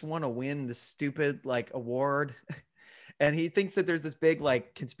just want to win the stupid like award. And he thinks that there's this big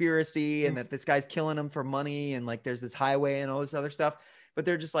like conspiracy and that this guy's killing him for money and like there's this highway and all this other stuff. But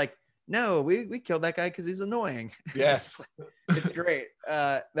they're just like, no, we killed that guy because he's annoying. Yes. It's great.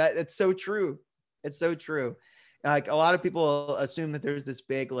 It's so true. It's so true. Like a lot of people assume that there's this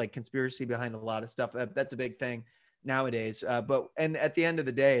big like conspiracy behind a lot of stuff. That's a big thing nowadays. And at the end of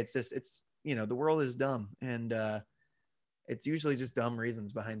the day, it's the world is dumb, and it's usually just dumb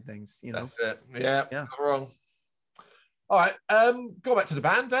reasons behind things. That's it. Yeah. Not wrong. All right. Go back to the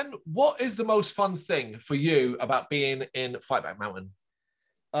band then. What is the most fun thing for you about being in Fightback Mountain?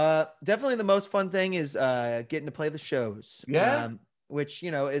 Definitely the most fun thing is getting to play the shows. Yeah. Which,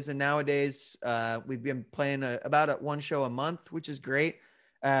 is nowadays, we've been playing about one show a month, which is great,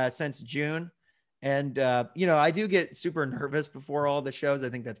 since June. And, I do get super nervous before all the shows. I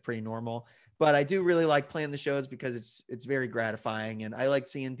think that's pretty normal, but I do really like playing the shows because it's very gratifying. And I like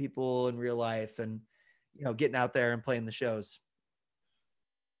seeing people in real life and, getting out there and playing the shows.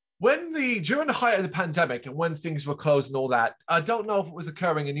 During the height of the pandemic and when things were closed and all that, I don't know if it was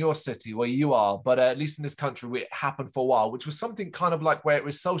occurring in your city where you are, but at least in this country, it happened for a while, which was something kind of like where it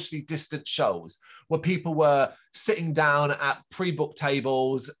was socially distant shows, where people were sitting down at pre-booked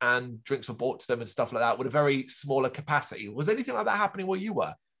tables and drinks were brought to them and stuff like that with a very smaller capacity. Was anything like that happening where you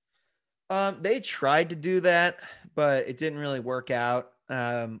were? They tried to do that, but it didn't really work out.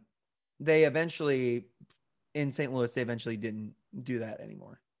 They eventually, in St. Louis, didn't do that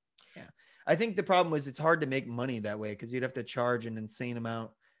anymore. Yeah. I think the problem was it's hard to make money that way because you'd have to charge an insane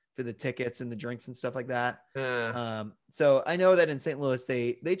amount for the tickets and the drinks and stuff like that. Yeah. So I know that in St. Louis,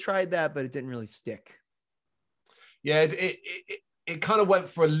 they tried that, but it didn't really stick. Yeah, it kind of went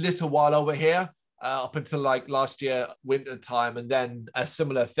for a little while over here up until like last year, winter time. And then a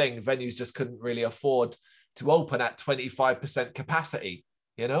similar thing, venues just couldn't really afford to open at 25% capacity,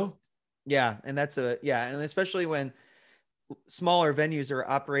 Yeah. And and especially when smaller venues are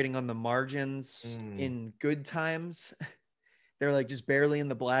operating on the margins in good times, They're like just barely in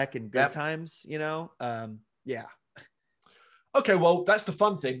the black in good Yep. times, you know? Yeah. Okay, well, that's the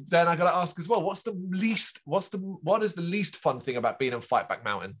fun thing. Then I got to ask as well, what is the least fun thing about being in Fight Back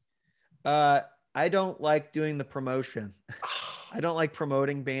Mountain? I don't like doing the promotion. I don't like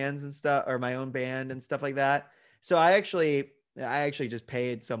promoting bands and stuff, or my own band and stuff like that. So I actually just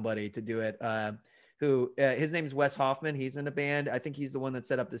paid somebody to do it. His name is Wes Hoffman. He's in a band. I think he's the one that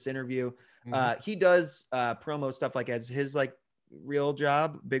set up this interview. He does promo stuff like as his like real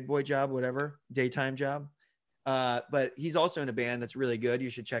job, big boy job, whatever, daytime job. But he's also in a band that's really good. You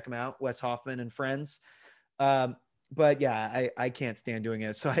should check him out, Wes Hoffman and Friends. But yeah, I can't stand doing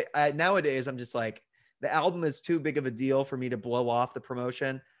it. So I nowadays I'm just like, the album is too big of a deal for me to blow off the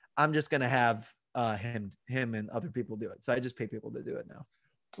promotion. I'm just gonna have him and other people do it. So I just pay people to do it now.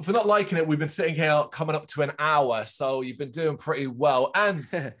 If we're not liking it, we've been sitting here coming up to an hour, so you've been doing pretty well. And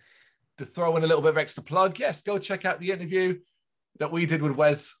to throw in a little bit of extra plug, yes, go check out the interview that we did with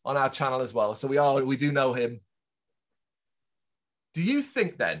Wes on our channel as well. So we do know him. Do you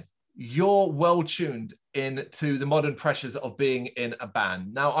think then you're well tuned into the modern pressures of being in a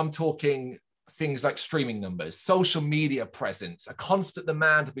band? Now I'm talking things like streaming numbers, social media presence, a constant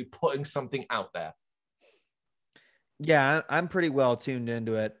demand to be putting something out there. Yeah, I'm pretty well tuned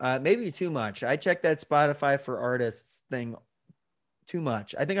into it. Maybe too much. I check that Spotify for artists thing too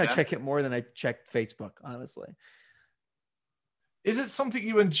much. I think I check it more than I check Facebook, honestly. Is it something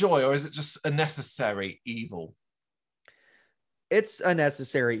you enjoy, or is it just a necessary evil? It's a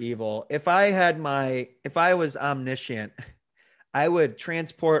necessary evil. If I was omniscient, I would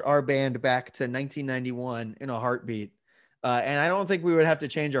transport our band back to 1991 in a heartbeat. And I don't think we would have to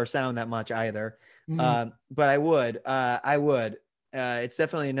change our sound that much either. But I would. It's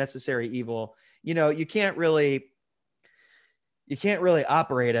definitely a necessary evil. You know, you can't really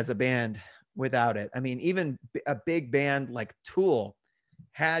operate as a band without it. I mean, even a big band like Tool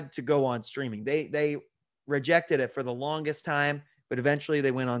had to go on streaming. They rejected it for the longest time, but eventually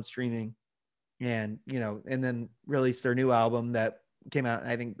they went on streaming, and then released their new album that came out,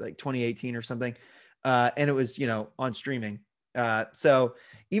 I think like 2018 or something. And it was, on streaming. So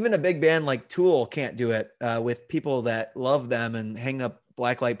even a big band like Tool can't do it with people that love them and hang up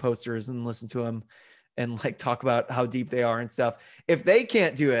blacklight posters and listen to them and like talk about how deep they are and stuff. If they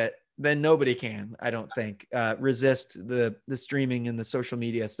can't do it, then nobody can, I don't think, resist the streaming and the social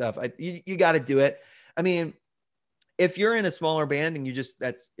media stuff. You got to do it. I mean, if you're in a smaller band and you just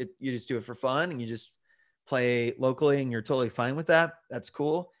do it for fun and you just play locally and you're totally fine with that, that's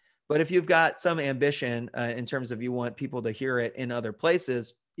cool. But if you've got some ambition in terms of you want people to hear it in other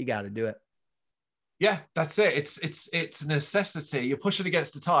places, you got to do it. Yeah, that's it. It's a necessity. You're pushing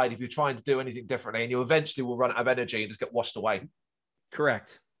against the tide if you're trying to do anything differently, and you eventually will run out of energy and just get washed away.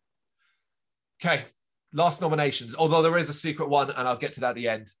 Correct. Okay, last nominations, although there is a secret one, and I'll get to that at the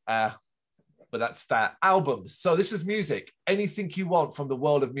end. But that's that. Albums. So this is music. Anything you want from the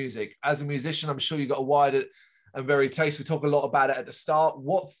world of music. As a musician, I'm sure you've got a wide and varied taste. We talk a lot about it at the start.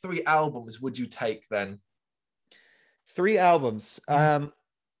 What 3 albums would you take then? 3 albums.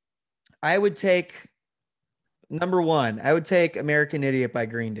 I would take number 1. I would take American Idiot by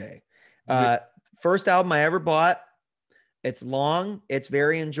Green Day. First album I ever bought. It's long. It's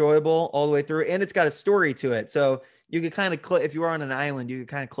very enjoyable all the way through. And it's got a story to it. So you could kind of, if you were on an island, you could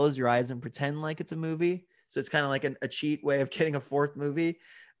kind of close your eyes and pretend like it's a movie. So it's kind of like a cheat way of getting a 4th movie.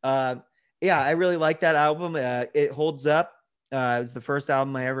 Yeah, I really like that album. It holds up. It was the first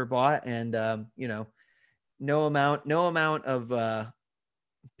album I ever bought. And, no amount of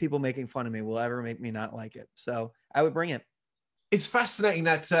people making fun of me will ever make me not like it. So I would bring it. It's fascinating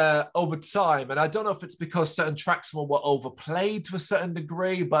that over time, and I don't know if it's because certain tracks were overplayed to a certain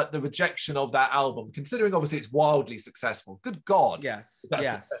degree, but the rejection of that album, considering obviously it's wildly successful, good God, yes, that's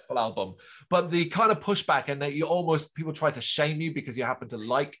a successful album. But the kind of pushback and that people try to shame you because you happen to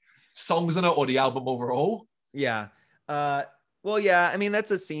like songs in it or the album overall. Yeah. Well, yeah, I mean,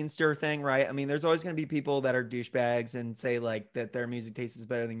 that's a scene stir thing, right? I mean, there's always going to be people that are douchebags and say like that their music taste is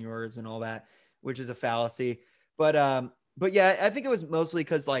better than yours and all that, which is a fallacy. But yeah, I think it was mostly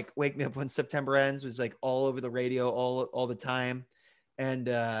because like Wake Me Up When September Ends was like all over the radio all the time. And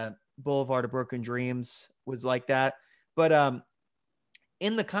Boulevard of Broken Dreams was like that. But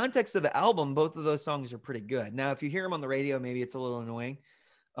in the context of the album, both of those songs are pretty good. Now, if you hear them on the radio, maybe it's a little annoying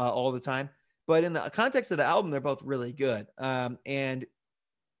all the time. But in the context of the album, they're both really good. And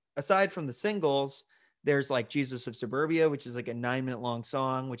aside from the singles, there's like Jesus of Suburbia, which is like a 9-minute long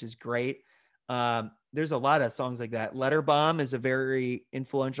song, which is great. There's a lot of songs like that. Letter Bomb is a very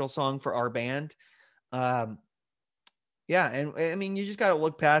influential song for our band. Yeah. And I mean, you just got to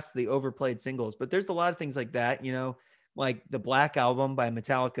look past the overplayed singles, but there's a lot of things like that, like the Black Album by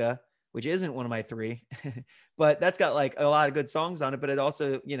Metallica, which isn't one of my three, but that's got like a lot of good songs on it. But it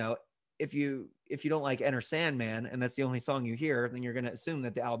also, you know, if you don't like Enter Sandman and that's the only song you hear, then you're going to assume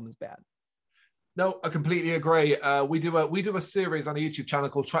that the album is bad. No, I completely agree. We do a series on a YouTube channel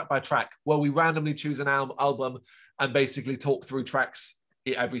called Track by Track, where we randomly choose an album and basically talk through tracks,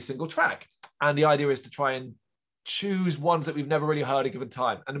 every single track. And the idea is to try and choose ones that we've never really heard a given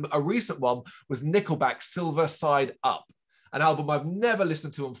time. And a recent one was Nickelback's Silver Side Up, an album I've never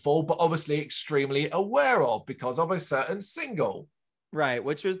listened to in full, but obviously extremely aware of because of a certain single. Right.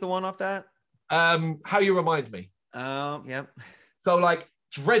 Which was the one off that? How You Remind Me. Oh, yep. So like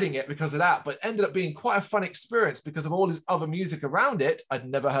dreading it because of that, but ended up being quite a fun experience because of all his other music around it I'd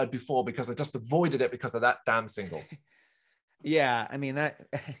never heard before because I just avoided it because of that damn single. Yeah. I mean that,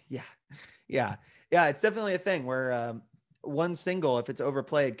 yeah. It's definitely a thing where one single, if it's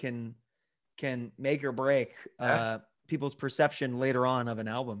overplayed, can make or break people's perception later on of an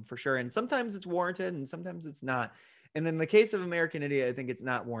album for sure. And sometimes it's warranted and sometimes it's not. And in the case of American Idiot, I think it's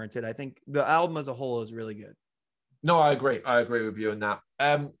not warranted. I think the album as a whole is really good. No, I agree. I agree with you on that.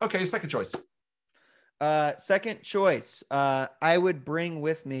 Okay, second choice. Second choice. I would bring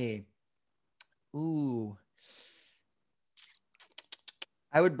with me.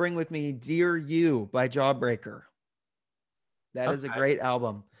 I would bring with me Dear You by Jawbreaker. That is a great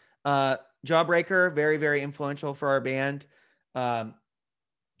album. Jawbreaker, very, very influential for our band.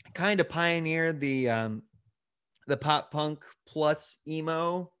 Kind of pioneered the pop punk plus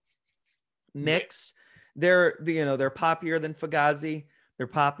emo mix. They're poppier than Fugazi. They're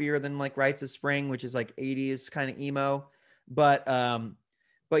poppier than like Rites of Spring, which is like 80s kind of emo. But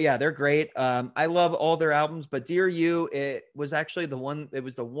yeah, they're great. I love all their albums, but Dear You, it was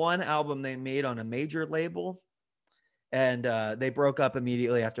the one album they made on a major label, and they broke up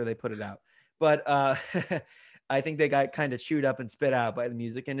immediately after they put it out. But I think they got kind of chewed up and spit out by the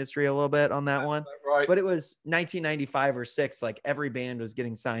music industry a little bit on that one. Right. But it was 1995 or 6, like every band was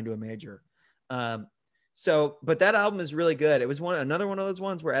getting signed to a major. But that album is really good. It was another one of those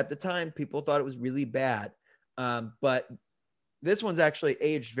ones where at the time people thought it was really bad. But this one's actually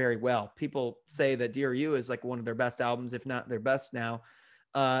aged very well. People say that Dear You is like one of their best albums, if not their best now.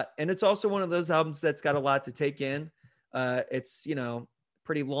 And it's also one of those albums that's got a lot to take in. It's,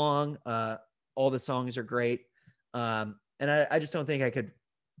 pretty long. All the songs are great. And I just don't think I could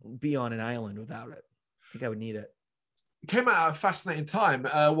be on an island without it. I think I would need it. It came out at a fascinating time.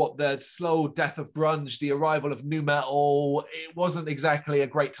 The slow death of grunge, the arrival of nu metal. It wasn't exactly a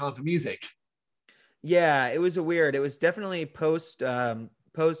great time for music. Yeah, it was it was definitely post Kurt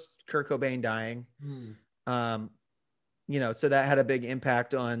Cobain dying. So that had a big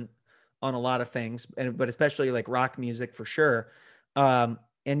impact on a lot of things, but especially like rock music for sure.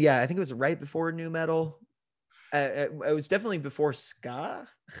 And yeah, I think it was right before nu metal. It was definitely before ska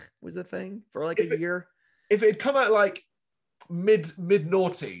was a thing for like a year. If it had come out like mid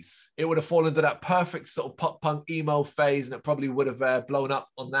noughties, it would have fallen into that perfect sort of pop punk emo phase, and it probably would have blown up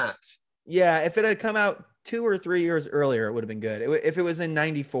on that. Yeah, if it had come out 2 or 3 years earlier, it would have been good. If it was in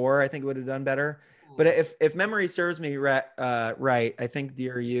 94, I think it would have done better. But if memory serves me right, I think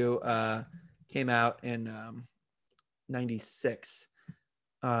Dear You came out in 96.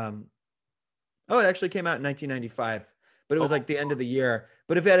 It actually came out in 1995, but it was like the end of the year.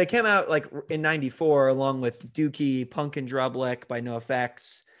 But if it had come out like in 94, along with Dookie, Punk and Drublick by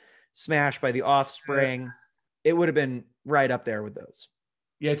NoFX, Smash by The Offspring, it would have been right up there with those.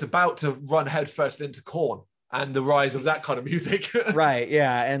 Yeah, it's about to run headfirst into Korn and the rise of that kind of music. Right,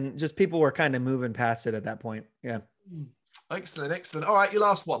 yeah. And just people were kind of moving past it at that point. Yeah. Excellent. All right, your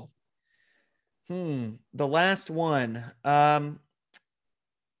last one. The last one.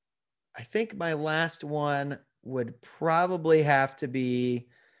 I think my last one would probably have to be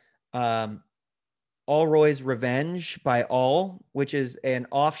Allroy's Revenge by All, which is an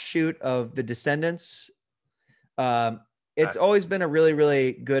offshoot of The Descendants. It's always been a really,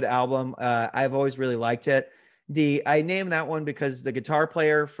 really good album. I've always really liked it. I named that one because the guitar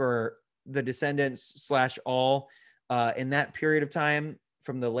player for The Descendants / All in that period of time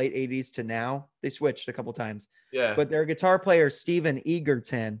from the late 80s to now, they switched a couple times. Yeah. But their guitar player, Stephen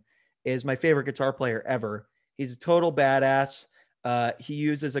Egerton, is my favorite guitar player ever. He's a total badass. He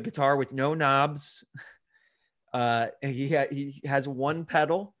uses a guitar with no knobs. He has one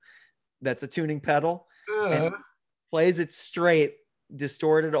pedal that's a tuning pedal and plays it straight,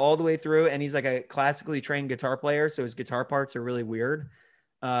 distorted all the way through. And he's like a classically trained guitar player, so his guitar parts are really weird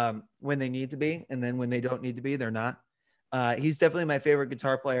when they need to be, and then when they don't need to be, they're not. He's definitely my favorite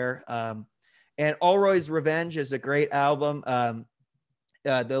guitar player. And Allroy's Revenge is a great album.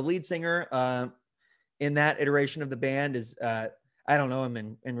 The lead singer in that iteration of the band is, I don't know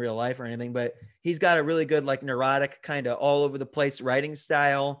him in real life or anything, but he's got a really good, like neurotic kind of all over the place writing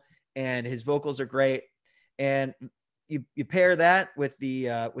style, and his vocals are great. And you pair that with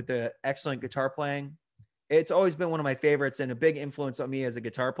the excellent guitar playing. It's always been one of my favorites and a big influence on me as a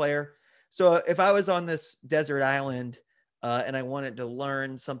guitar player. So if I was on this desert island and I wanted to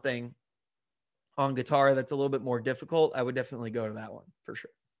learn something on guitar that's a little bit more difficult, I would definitely go to that one for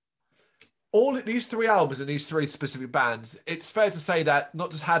sure. All these 3 albums and these 3 specific bands, it's fair to say that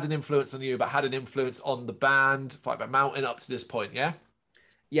not just had an influence on you, but had an influence on the band, Fight Back Mountain, up to this point, yeah?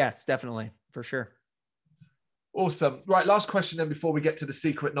 Yes, definitely, for sure. Awesome. Right, last question then before we get to the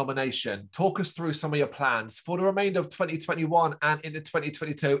secret nomination. Talk us through some of your plans for the remainder of 2021 and into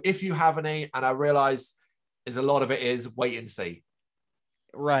 2022, if you have any, and I realize is a lot of it is wait and see.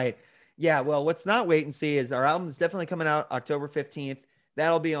 Right. Yeah, well, what's not wait and see is our album is definitely coming out October 15th.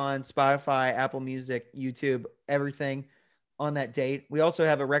 That'll be on Spotify, Apple Music, YouTube, everything on that date. We also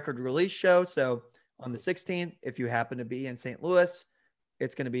have a record release show. So on the 16th, if you happen to be in St. Louis,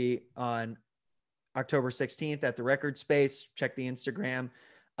 it's going to be on October 16th at the Record Space. Check the Instagram.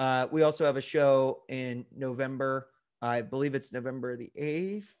 We also have a show in November. I believe it's November the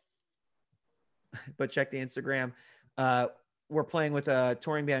 8th, but check the Instagram. We're playing with a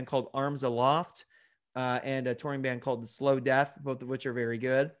touring band called Arms Aloft and a touring band called The Slow Death, both of which are very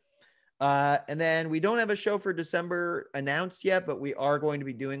good. And then we don't have a show for December announced yet, but we are going to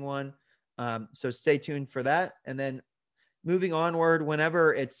be doing one. So stay tuned for that. And then moving onward,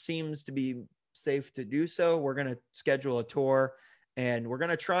 whenever it seems to be safe to do so, we're going to schedule a tour, and we're going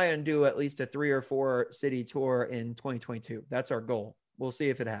to try and do at least a 3 or 4 city tour in 2022. That's our goal. We'll see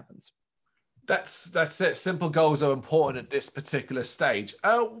if it happens. That's it. Simple goals are important at this particular stage.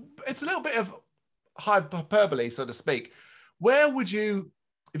 It's a little bit of hyperbole, so to speak. Where would you,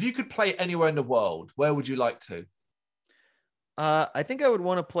 if you could play anywhere in the world, where would you like to? I think I would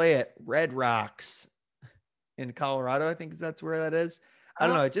want to play at Red Rocks in Colorado. I think that's where that is. I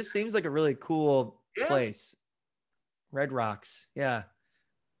don't know. It just seems like a really cool place. Red Rocks. Yeah.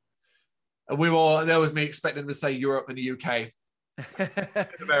 And there was me expecting to say Europe and the UK.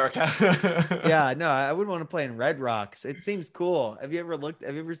 America. Yeah, no, I would want to play in Red Rocks. It seems cool. Have you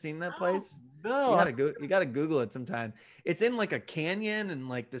ever seen that place? No. You gotta Google it sometime. It's in like a canyon, and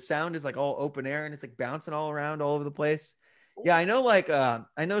like the sound is like all open air, and it's like bouncing all around all over the place. Yeah, I know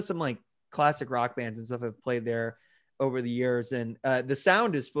I know some like classic rock bands and stuff have played there over the years, and the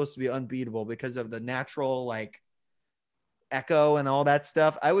sound is supposed to be unbeatable because of the natural like echo and all that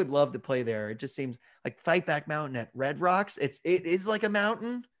stuff. I would love to play there. It just seems like Fight Back Mountain at Red Rocks. It is like a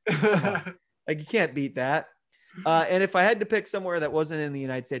mountain. Like you can't beat that. And if I had to pick somewhere that wasn't in the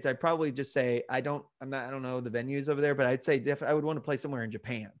United States, I'd probably just say I don't know the venues over there, but I'd say I would want to play somewhere in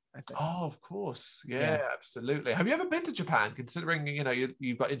Japan, I think. Oh, of course. Yeah, absolutely. Have you ever been to Japan, considering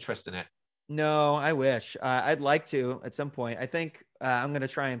you've got interest in it? No, I wish. I'd like to at some point. I think I'm going to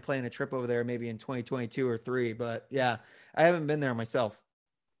try and plan a trip over there maybe in 2022 or 3, but yeah, I haven't been there myself.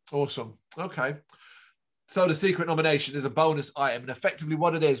 Awesome. Okay. So the secret nomination is a bonus item, and effectively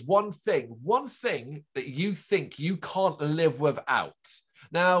what it is, one thing that you think you can't live without.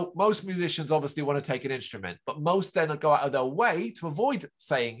 Now, most musicians obviously want to take an instrument, but most then go out of their way to avoid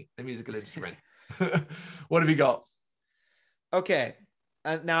saying a musical instrument. What have you got? Okay.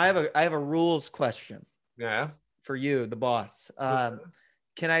 Now I have a rules question. Yeah. For you, the boss.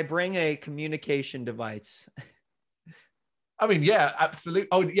 Can I bring a communication device? I mean, yeah, absolutely.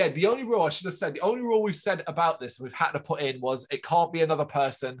 Oh, yeah. The only rule I should have said, the only rule we've said about this, we've had to put in was it can't be another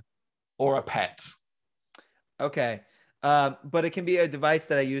person or a pet. Okay. But it can be a device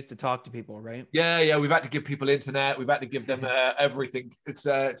that I use to talk to people, right? Yeah. We've had to give people internet. We've had to give them everything. It's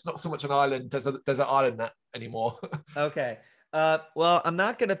not so much an island. There's an island anymore. Okay. Well, I'm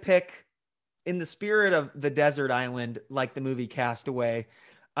not going to pick, in the spirit of the desert island, like the movie Castaway,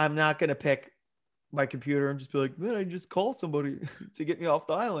 I'm not going to pick my computer and just be like, man, I just call somebody to get me off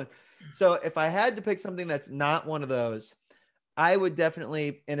the island. So if I had to pick something that's not one of those, I would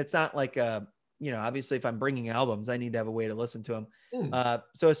definitely, and it's not like, obviously if I'm bringing albums, I need to have a way to listen to them.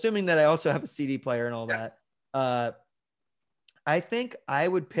 So assuming that I also have a CD player and all that, I think I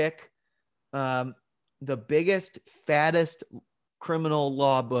would pick the biggest, fattest criminal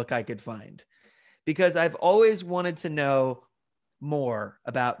law book I could find, because I've always wanted to know more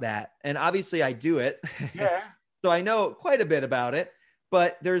about that. And obviously I do it. Yeah. So I know quite a bit about it,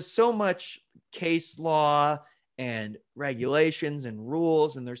 but there's so much case law and regulations and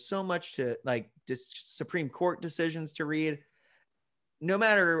rules, and there's so much to like Supreme Court decisions to read. No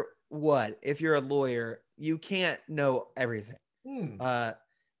matter what, if you're a lawyer, you can't know everything.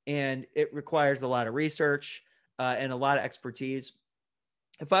 and it requires a lot of research and a lot of expertise.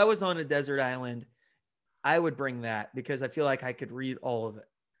 If I was on a desert island, I would bring that because I feel like I could read all of it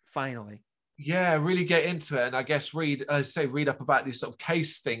finally. Yeah, really get into it, and I guess read up about these sort of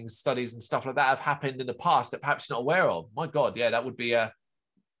case things, studies, and stuff like that have happened in the past that perhaps you're not aware of. My God, yeah, that would be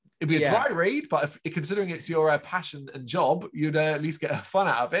it'd be a dry read, but considering it's your passion and job, you'd at least get fun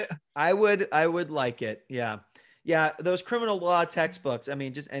out of it. I would like it. Yeah. Yeah. Those criminal law textbooks, I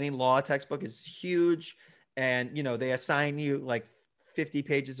mean, just any law textbook is huge. And, they assign you like 50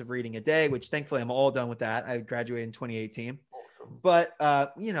 pages of reading a day, which thankfully I'm all done with that. I graduated in 2018. Awesome. But,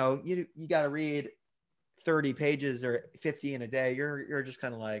 you got to read 30 pages or 50 in a day. You're just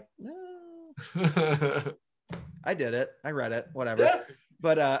kind of like, no. I did it. I read it, whatever. Yeah.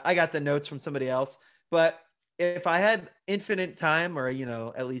 But I got the notes from somebody else. But if I had infinite time, or,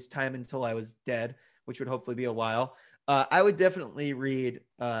 at least time until I was dead, which would hopefully be a while, I would definitely read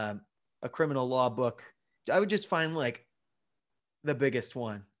a criminal law book. I would just find like the biggest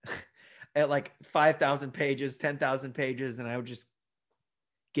one at like 5,000 pages, 10,000 pages. And I would just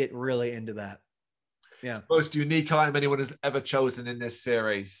get really into that. Yeah. It's the most unique item anyone has ever chosen in this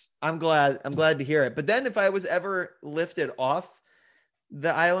series. I'm glad to hear it. But then if I was ever lifted off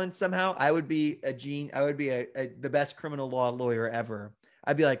the island somehow, I would be the best criminal law lawyer ever.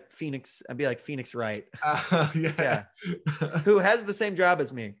 I'd be like Phoenix Wright. Yeah. Who has the same job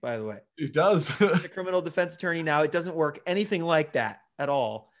as me, by the way. He does. The criminal defense attorney now. It doesn't work anything like that at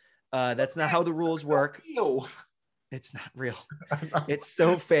all. That's not how the rules work. It's not real. It's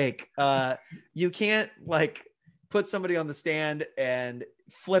so fake. You can't like put somebody on the stand and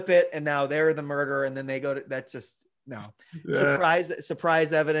flip it, and now they're the murderer, and then they go to, that's just no. Yeah.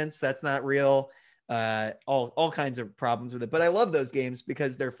 Surprise evidence. That's not real. All kinds of problems with it. But I love those games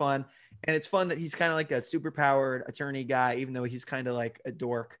because they're fun. And it's fun that he's kind of like a super powered attorney guy, even though he's kind of like a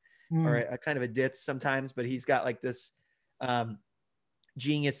dork or a kind of a ditz sometimes, but he's got like this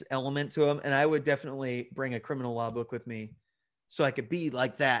genius element to him. And I would definitely bring a criminal law book with me so I could be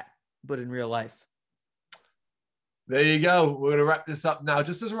like that, but in real life. There you go. We're going to wrap this up now.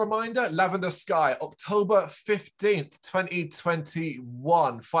 Just as a reminder, Lavender Sky, October 15th,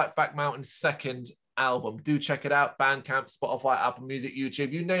 2021, Fight Back Mountain's second album. Do check it out. Bandcamp, Spotify, Apple Music,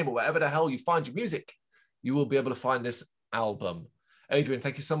 YouTube, you name it. Wherever the hell you find your music, you will be able to find this album. Adrian,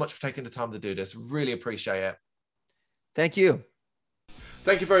 thank you so much for taking the time to do this. Really appreciate it. Thank you.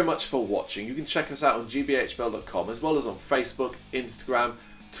 Thank you very much for watching. You can check us out on gbhbl.com as well as on Facebook, Instagram,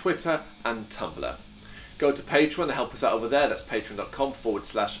 Twitter, and Tumblr. Go to Patreon to help us out over there. That's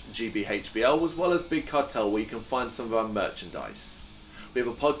patreon.com/GBHBL, as well as Big Cartel, where you can find some of our merchandise. We have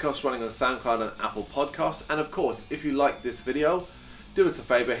a podcast running on SoundCloud and Apple Podcasts. And of course, if you like this video, do us a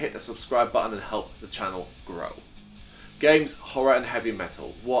favor, hit the subscribe button and help the channel grow. Games, horror, and heavy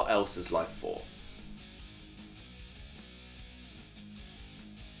metal. What else is life for?